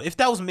don't know. If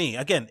that was me,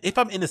 again, if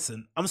I'm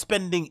innocent, I'm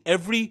spending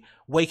every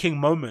waking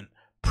moment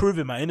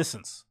proving my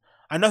innocence.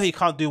 I know he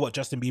can't do what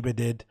Justin Bieber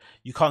did.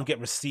 You can't get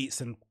receipts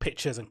and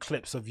pictures and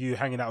clips of you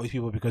hanging out with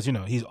people because,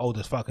 he's old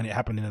as fuck and it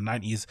happened in the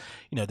 90s.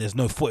 There's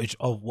no footage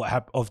of what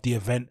happened of the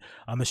event,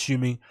 I'm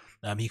assuming.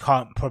 He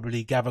can't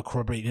probably gather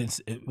corroborating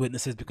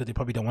witnesses because they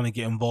probably don't want to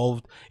get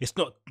involved. It's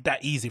not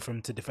that easy for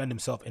him to defend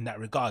himself in that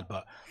regard,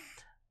 but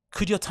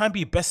could your time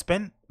be better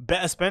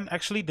spent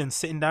actually than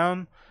sitting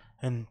down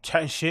and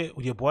chatting shit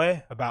with your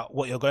boy about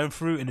what you're going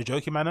through in a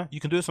joking manner?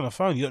 You can do this on the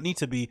phone. You don't need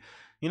to be,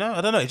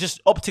 I don't know. It's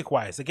just optic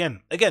wise.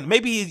 Again,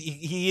 maybe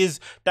he is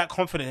that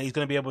confident that he's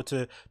going to be able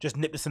to just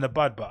nip this in the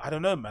bud. But I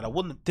don't know, man.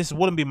 This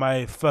wouldn't be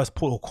my first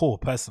port of call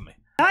personally.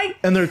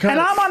 And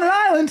I'm on an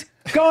island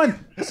going,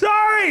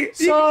 sorry,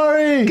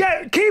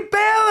 keep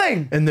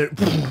bailing. And they're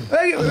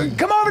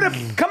come over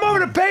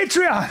to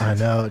Patreon. I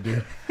know,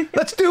 dude.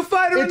 Let's do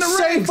Fighter in the Rings. It's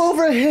safe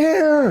over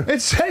here.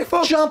 It's safe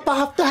over. Jump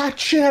off that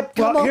ship.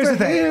 Come over here's the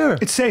thing. here.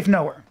 It's safe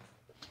nowhere.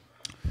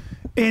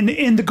 In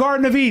the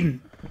Garden of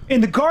Eden. In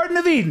the Garden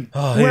of Eden,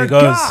 where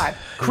God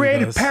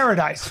created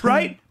paradise,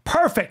 right?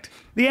 Perfect.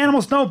 The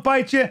animals don't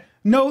bite you.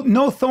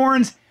 No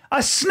thorns.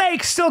 A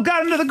snake still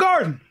got into the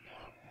garden.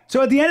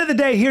 So at the end of the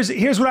day,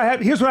 here's what I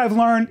have. Here's what I've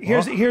learned.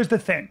 Here's the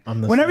thing.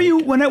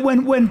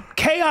 When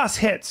chaos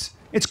hits,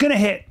 it's gonna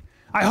hit.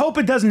 I hope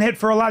it doesn't hit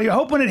for a lot of you. I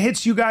hope when it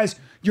hits you guys,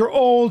 you're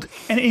old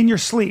and in your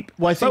sleep.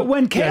 Well, I think, but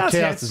when chaos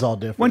hits, is all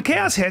different. When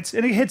chaos hits,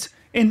 and it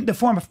in the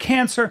form of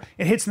cancer.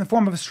 It hits in the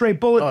form of a stray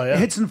bullet. Oh, yeah. It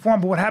hits in the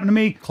form of what happened to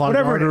me. Clogged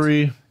whatever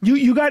artery. it is.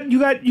 You got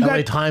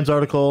LA Times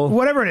article.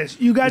 whatever it is.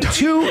 You got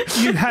two.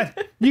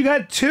 You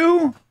got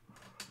two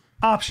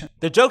options.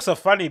 The jokes are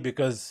funny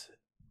because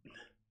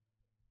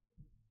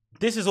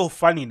this is all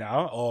funny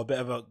now, or a bit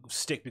of a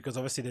stick because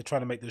obviously they're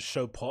trying to make the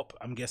show pop,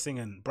 I'm guessing,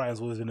 and Brian's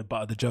always been the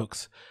butt of the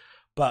jokes.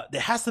 But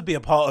there has to be a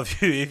part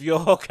of you, if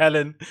you're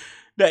Callan,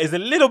 that is a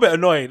little bit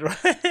annoyed,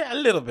 right? A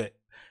little bit.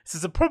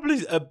 This is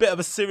probably a bit of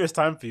a serious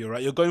time for you,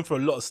 right? You're going through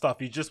a lot of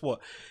stuff.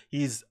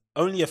 He's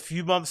only a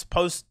few months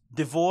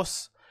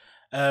post-divorce.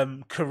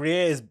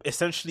 Career has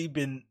essentially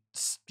been,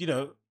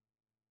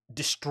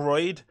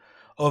 destroyed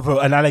over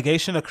an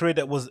allegation, a career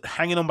that was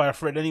hanging on by a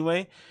thread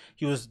anyway.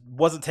 He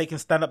wasn't taking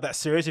stand-up that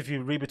serious. If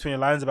you read between the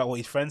lines about what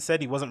his friend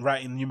said, he wasn't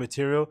writing new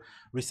material,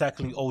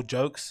 recycling old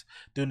jokes,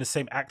 doing the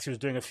same act he was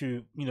doing a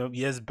few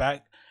years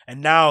back.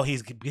 And now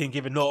he's being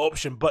given no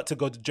option but to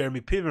go the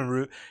Jeremy Piven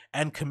route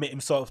and commit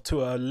himself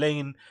to a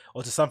lane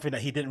or to something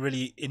that he didn't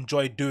really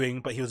enjoy doing,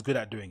 but he was good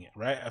at doing it,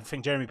 right? I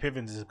think Jeremy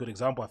Piven is a good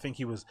example. I think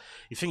he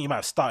might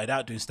have started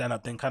out doing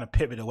stand-up, then kind of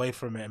pivoted away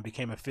from it and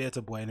became a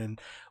theatre boy. And then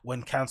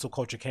when cancel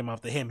culture came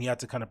after him, he had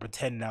to kind of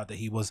pretend now that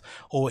he was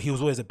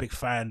always a big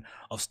fan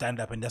of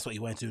stand-up, and that's what he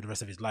wanted to do the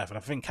rest of his life. And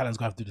I think Callan's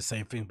going to have to do the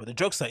same thing. But the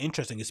jokes are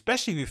interesting,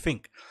 especially if you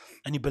think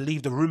and you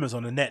believe the rumours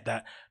on the net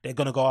that they're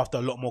going to go after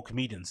a lot more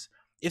comedians.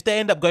 If they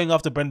end up going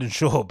after Brendan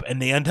Schaub and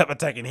they end up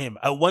attacking him,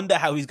 I wonder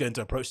how he's going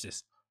to approach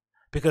this.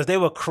 Because they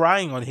were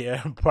crying on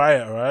here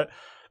prior, right?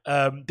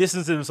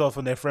 Distancing himself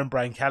from their friend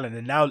Brian Callen,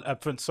 and now,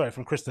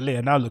 from Chris D'Elia,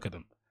 and now look at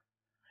them.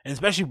 And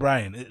especially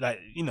Brian,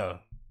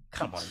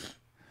 come on.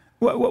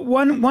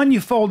 One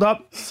you fold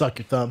up. Suck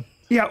your thumb.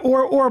 Yeah,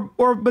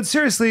 but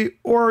seriously,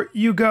 or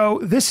you go,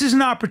 this is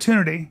an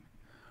opportunity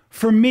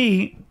for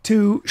me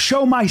to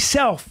show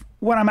myself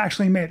what I'm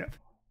actually made of.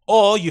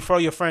 Or you throw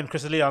your friend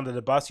Chris D'Elia under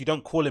the bus. You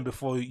don't call him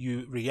before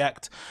you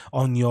react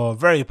on your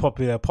very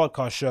popular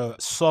podcast show,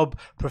 sob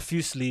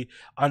profusely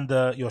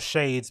under your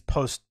shades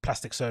post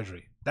plastic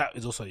surgery. That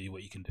is also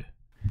what you can do.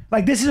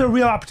 Like, this is a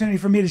real opportunity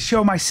for me to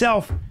show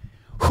myself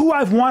who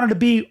I've wanted to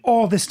be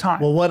all this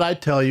time. Well, what I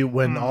tell you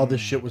when all this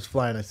shit was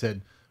flying, I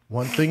said,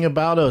 one thing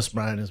about us,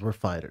 Brian, is we're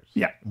fighters.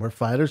 Yeah. We're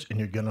fighters, and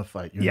you're going to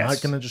fight. You're Yes.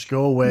 not going to just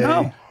go away.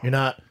 No. You're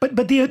not.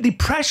 But the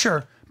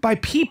pressure by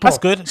people. That's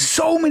good.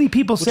 So many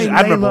people say is lay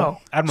admirable. low.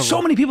 Admirable.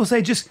 So many people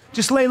say just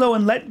lay low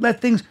and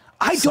let things.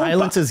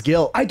 Silence is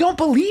guilt. I don't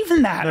believe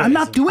in that. I'm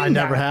not doing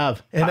that. I never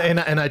have.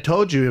 And I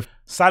told you, if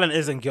Silent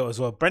isn't guilt as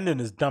well. Brendan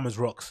is dumb as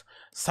rocks.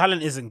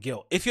 Silent isn't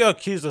guilt. If you're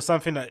accused of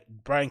something that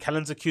Brian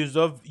Callen's accused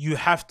of, you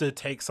have to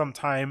take some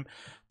time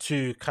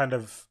to kind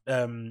of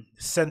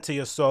center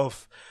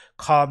yourself,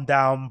 calm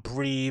down,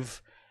 breathe,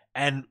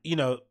 and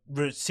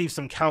receive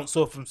some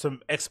counsel from some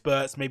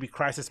experts, maybe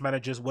crisis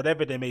managers,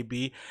 whatever they may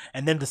be,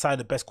 and then decide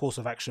the best course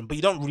of action. But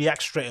you don't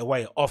react straight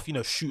away off,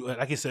 shoot,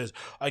 like he says,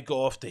 I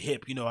go off the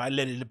hip, I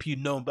let it appear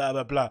known, blah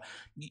blah blah.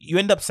 You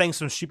end up saying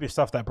some stupid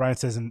stuff that Brian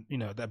says, and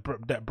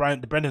that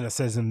Brendan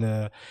says in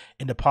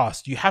the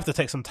past. You have to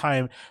take some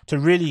time to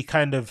really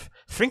kind of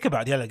think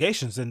about the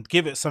allegations and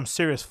give it some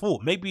serious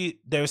thought. Maybe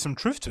there is some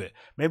truth to it.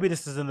 Maybe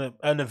this is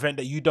an event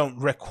that you don't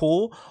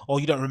recall or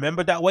you don't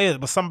remember that way,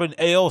 but somebody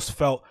else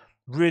felt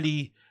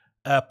really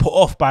put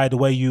off by the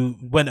way you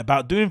went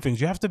about doing things.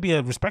 You have to be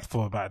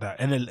respectful about that,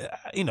 and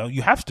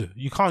you have to.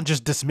 You can't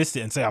just dismiss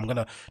it and say, I'm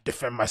gonna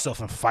defend myself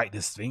and fight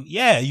this thing.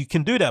 Yeah, you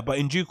can do that, but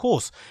in due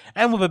course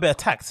and with a bit of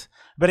tact.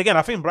 But again,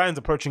 I think Brian's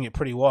approaching it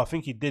pretty well. I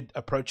think he did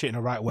approach it in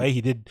the right way.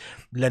 He did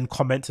lend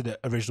comment to the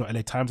original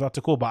LA Times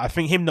article, but I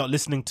think him not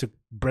listening to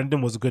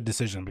Brendan was a good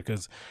decision,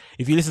 because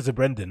if you listen to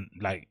Brendan,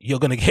 you're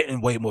going to get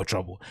in way more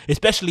trouble,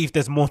 especially if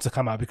there's more to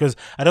come out, because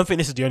I don't think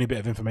this is the only bit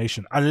of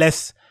information,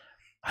 unless,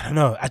 I don't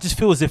know, I just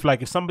feel as if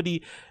if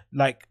somebody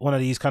one of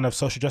these kind of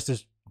social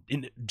justice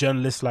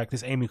journalists like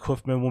this Amy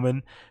Kaufman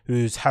woman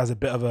who has a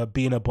bit of a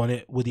bee in a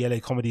bonnet with the LA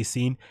comedy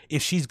scene,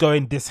 if she's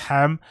going this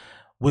ham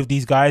with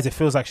these guys, it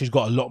feels like she's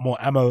got a lot more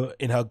ammo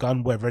in her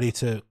gun. We're ready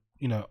to,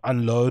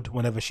 unload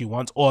whenever she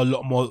wants, or a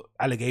lot more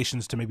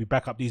allegations to maybe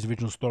back up these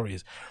original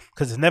stories.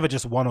 Because it's never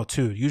just one or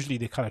two. Usually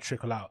they kind of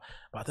trickle out.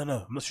 But I don't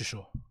know. I'm not too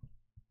sure.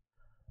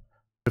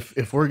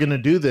 if we're going to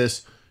do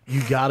this,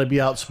 you got to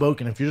be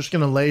outspoken. If you're just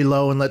going to lay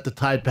low and let the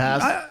tide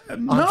pass,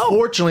 no.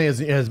 Unfortunately,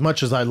 as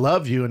much as I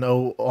love you and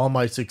owe all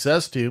my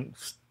success to you,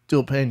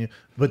 still paying you.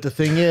 But the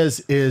thing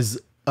is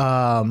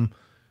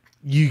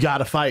you got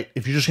to fight.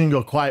 If you're just going to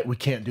go quiet, we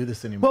can't do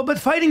this anymore. Well, but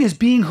fighting is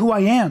being who I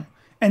am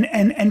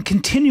and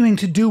continuing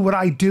to do what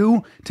I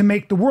do to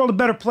make the world a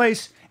better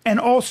place. And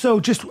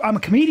also, just I'm a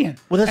comedian.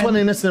 Well, that's one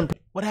innocent.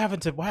 What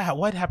happened to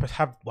why'd it have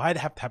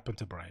to happen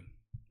to Brian?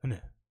 Isn't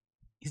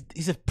it?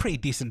 He's a pretty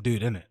decent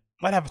dude, isn't it?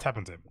 Why'd it have to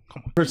happen to him?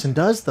 Come on. Person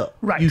does though.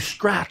 Right. You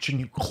scratch and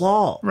you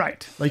claw.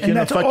 Right. Like And in a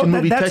that's all- fucking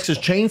movie that's- Texas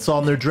Chainsaw,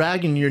 and they're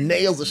dragging your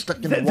nails are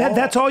stuck in the wall.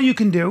 That's all you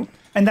can do,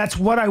 and that's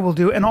what I will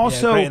do. And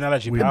also, great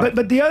analogy, pal.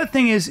 but the other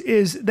thing is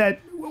that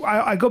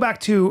I go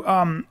back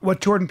to what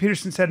Jordan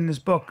Peterson said in his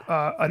book,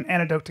 An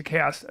Antidote to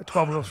Chaos: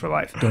 12 Rules for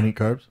Life. Don't eat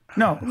carbs.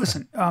 No,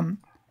 listen.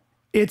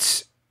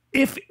 It's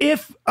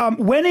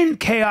when in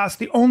chaos,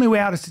 the only way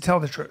out is to tell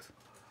the truth.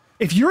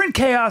 If you're in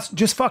chaos,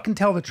 just fucking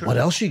tell the truth. What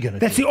else are you gonna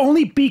That's do? the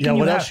only beacon you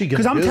what have. else you gonna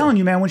Because I'm do? telling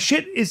you, man, when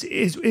shit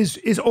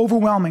is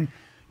overwhelming,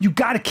 you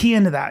got to key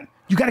into that.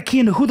 You got to key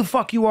into who the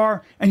fuck you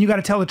are, and you got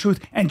to tell the truth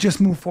and just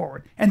move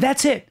forward. And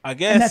that's it. I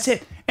guess. And that's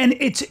it. And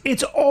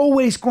it's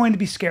always going to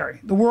be scary.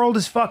 The world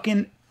is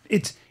fucking.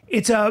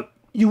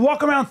 You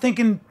walk around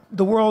thinking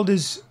the world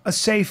is a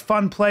safe,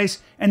 fun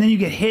place, and then you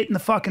get hit in the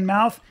fucking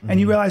mouth, and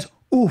you realize,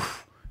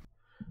 oof.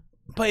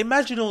 But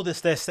imagine all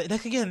this.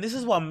 Like again, this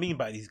is what I mean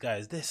by these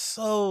guys. They're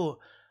so,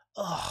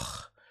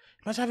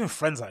 imagine having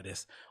friends like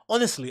this.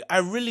 Honestly, I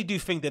really do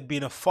think they'd be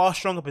in a far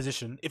stronger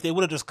position if they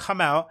would have just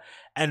come out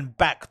and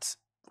backed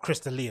Chris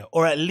D'Elia,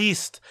 or at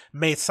least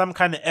made some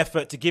kind of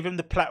effort to give him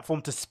the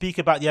platform to speak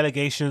about the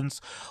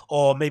allegations,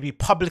 or maybe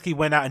publicly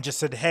went out and just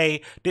said,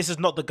 hey, this is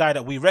not the guy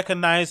that we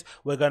recognize.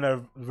 We're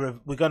gonna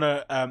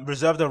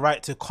reserve the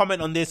right to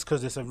comment on this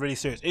because it's a really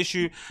serious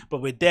issue,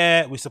 but we're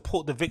there, we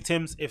support the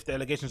victims if the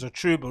allegations are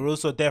true, but we're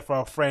also there for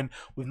our friend.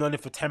 We've known him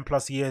for 10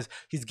 plus years.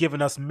 He's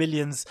given us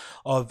millions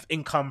of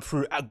income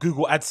through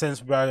Google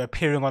AdSense by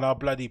appearing on our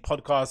bloody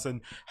podcast and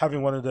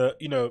having one of the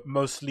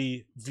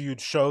mostly viewed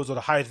shows, or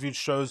the highest viewed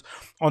shows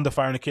on The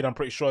Fire and the Kid. I'm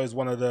pretty sure is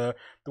one of the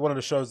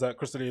shows that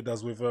Chris D'Elia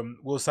does with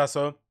Will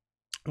Sasso,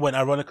 when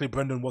ironically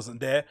Brendan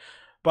wasn't there.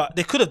 But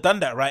they could have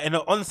done that, right? And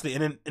honestly,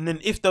 and then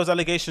if those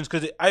allegations,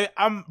 because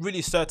I'm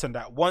really certain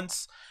that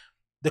once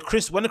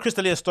when the Chris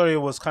D'Elia story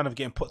was kind of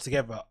getting put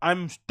together,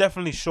 I'm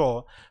definitely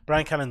sure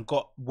Brian Callen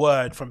got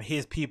word from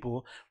his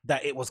people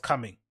that it was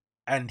coming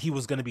and he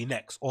was going to be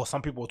next, or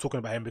some people were talking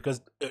about him. Because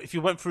if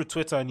you went through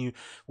Twitter and you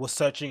were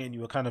searching and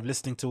you were kind of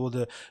listening to all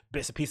the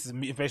bits and pieces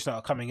of information that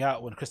are coming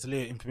out when Chris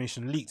D'Elia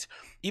information leaked,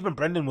 even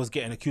Brendan was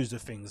getting accused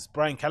of things,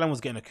 Brian Callen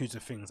was getting accused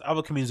of things,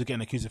 other comedians were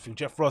getting accused of things,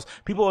 Jeff Ross,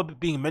 people were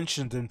being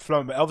mentioned and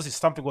flown, but obviously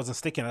something wasn't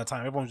sticking at the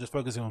time. Everyone was just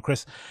focusing on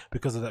Chris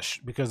because of that,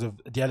 because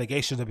of the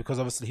allegations, and because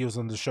obviously he was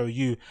on the show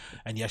You,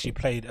 and he actually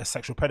played a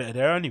sexual predator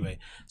there anyway.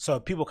 So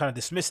people kind of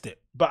dismissed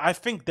it. But I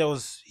think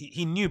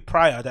he knew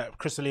prior that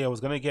Chris D'Elia was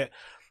going to get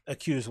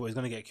accused what he's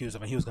going to get accused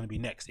of, and he was going to be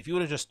next. If he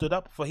would have just stood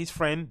up for his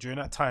friend during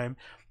that time,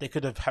 they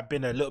could have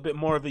been a little bit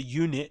more of a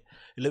unit,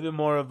 a little bit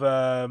more of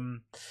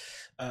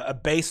a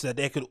base that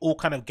they could all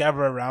kind of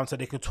gather around, so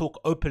they could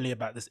talk openly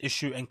about this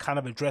issue and kind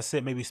of address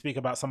it, maybe speak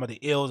about some of the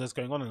ills that's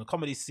going on in the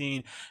comedy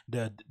scene,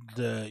 the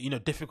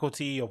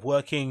difficulty of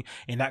working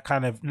in that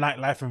kind of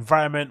nightlife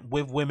environment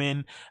with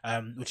women,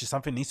 which is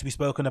something that needs to be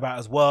spoken about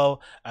as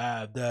well.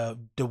 The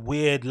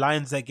weird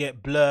lines that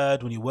get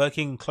blurred when you're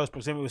working in close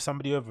proximity with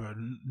somebody over a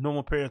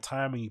normal period of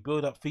time and you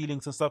build up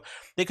feelings and stuff.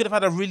 They could have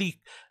had a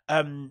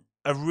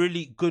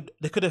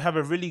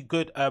really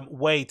good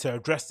way to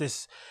address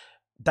this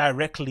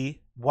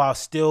directly while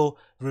still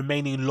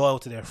remaining loyal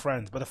to their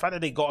friends. But the fact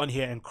that they got on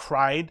here and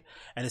cried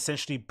and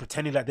essentially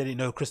pretending like they didn't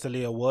know who Chris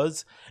D'Elia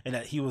was, and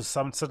that he was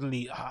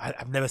suddenly,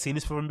 I've never seen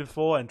this from him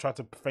before, and tried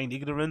to feign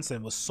ignorance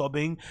and was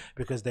sobbing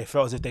because they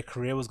felt as if their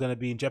career was going to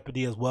be in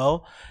jeopardy as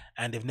well,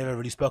 and they've never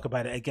really spoke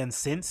about it again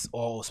since,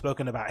 or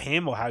spoken about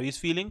him or how he's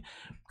feeling.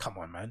 Come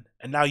on, man.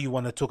 And now you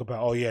want to talk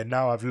about, oh yeah,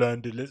 now I've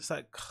learned it. It's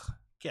like,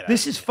 get out.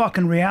 This is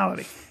fucking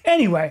reality.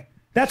 Anyway,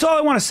 that's all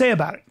I want to say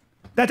about it.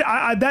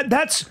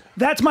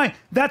 That's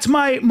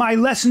my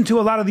lesson to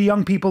a lot of the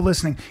young people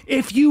listening.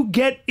 If you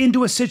get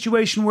into a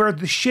situation where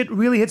the shit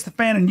really hits the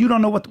fan and you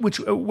don't know which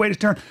way to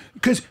turn,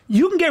 because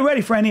you can get ready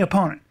for any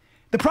opponent.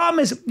 The problem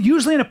is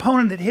usually an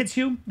opponent that hits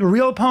you, the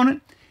real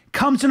opponent,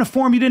 comes in a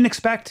form you didn't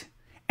expect,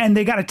 and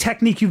they got a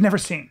technique you've never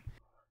seen.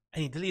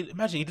 And he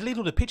deleted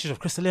all the pictures of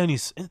Chris D'Elia.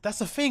 That's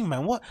the thing,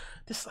 man. What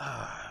this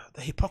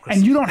the hypocrisy.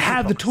 And you don't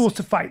have the tools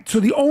to fight.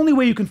 So the only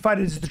way you can fight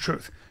it is the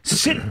truth.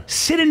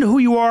 Sit into who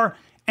you are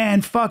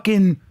and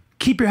fucking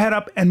keep your head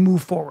up and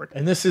move forward.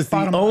 And this is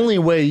the only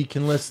way you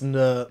can listen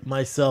to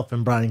myself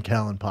and Brian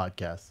Callen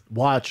podcast.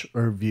 Watch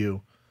or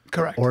view.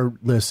 Correct. Or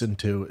listen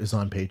to is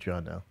on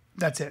Patreon now.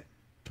 That's it.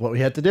 It's what we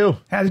had to do.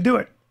 Had to do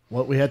it.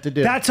 What we had to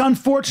do. That's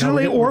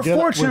unfortunately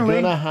fortunately.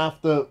 We're gonna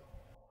have to.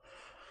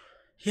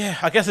 Yeah,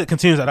 I guess it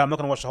continues like that. I'm not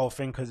gonna watch the whole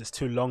thing because it's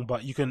too long,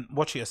 but you can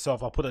watch it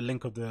yourself. I'll put a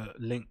link of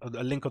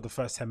the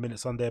first 10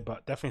 minutes on there,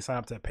 but definitely sign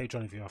up to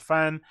Patreon if you're a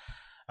fan.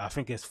 I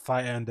think it's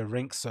Fighter in the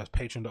Rinks, so it's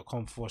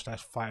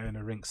patreon.com/Fighter in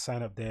the Rinks.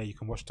 Sign up there. You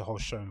can watch the whole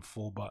show in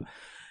full. But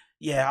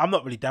yeah, I'm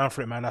not really down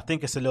for it, man. I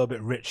think it's a little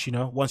bit rich,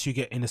 Once you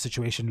get in a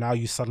situation now,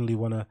 you suddenly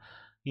want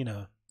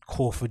to,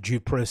 call for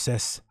due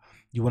process.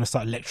 You want to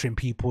start lecturing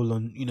people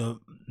on,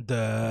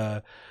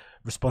 the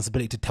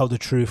responsibility to tell the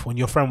truth. When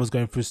your friend was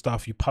going through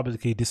stuff, you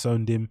publicly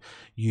disowned him.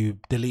 You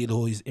deleted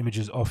all his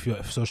images off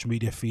your social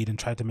media feed and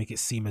tried to make it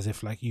seem as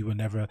if like you were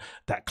never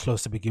that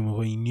close to begin with,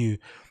 when you knew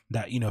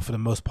that, for the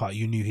most part,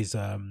 you knew his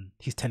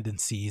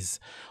tendencies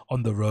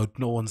on the road.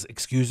 No one's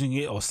excusing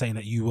it or saying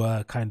that you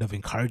were kind of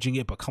encouraging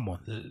it, but come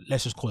on,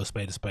 let's just call a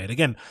spade a spade.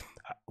 Again,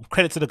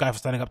 credit to the guy for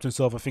standing up to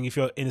himself. I think if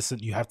you're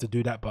innocent, you have to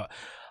do that, but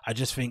I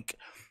just think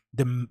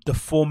the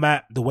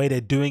format, the way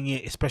they're doing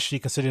it, especially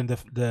considering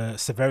the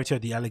severity of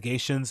the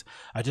allegations,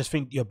 I just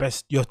think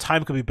your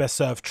time could be best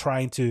served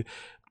trying to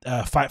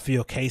fight for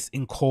your case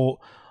in court,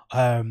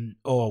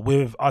 or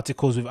with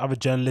articles with other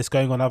journalists,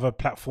 going on other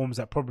platforms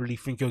that probably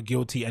think you're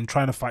guilty, and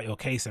trying to fight your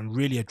case and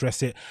really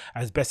address it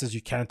as best as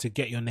you can to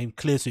get your name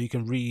clear so you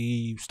can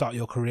restart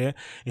your career,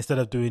 instead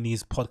of doing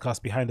these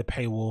podcasts behind the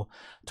paywall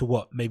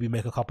to maybe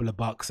make a couple of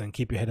bucks and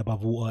keep your head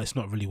above water. It's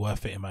not really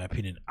worth it, in my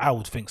opinion. I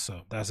would think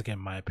so. That's again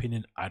my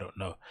opinion. I don't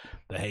know.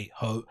 But hey,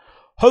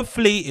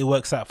 hopefully it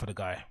works out for the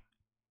guy.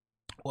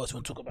 What else do you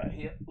want to talk about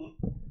here?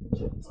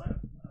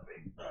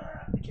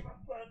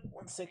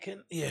 One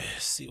second. Yeah,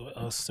 see what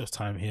else. There's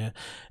time here.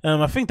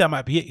 I think that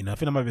might be it. I think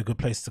that might be a good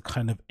place to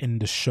kind of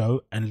end the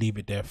show and leave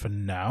it there for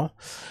now.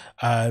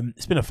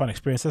 It's been a fun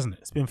experience, hasn't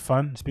it? It's been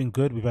fun. It's been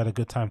good. We've had a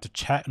good time to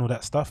chat and all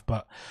that stuff.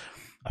 But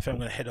I think I'm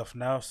gonna head off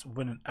now. So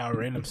we're an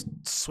hour in. I'm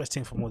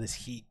sweating from all this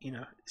heat.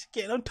 It's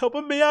getting on top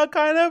of me. I'm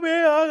gonna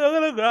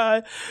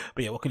cry.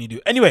 But yeah, what can you do?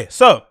 Anyway,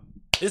 so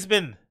this has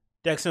been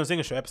the Agostinho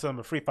Zinga Show, episode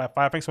number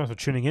 355. Thanks so much for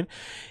tuning in.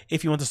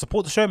 If you want to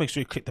support the show, make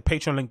sure you click the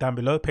Patreon link down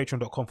below,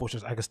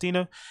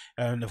 patreon.com/Agostinho.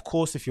 And of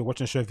course, if you're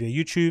watching the show via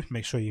YouTube,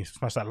 make sure you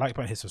smash that like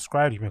button, hit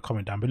subscribe, leave me a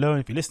comment down below.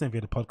 And if you're listening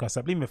via the podcast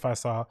app, leave me a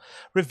 5-star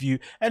review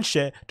and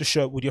share the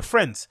show with your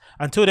friends.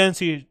 Until then,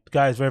 see you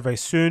guys very, very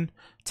soon.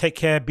 Take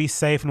care, be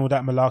safe and all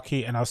that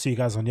malarkey. And I'll see you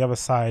guys on the other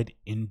side.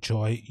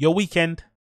 Enjoy your weekend.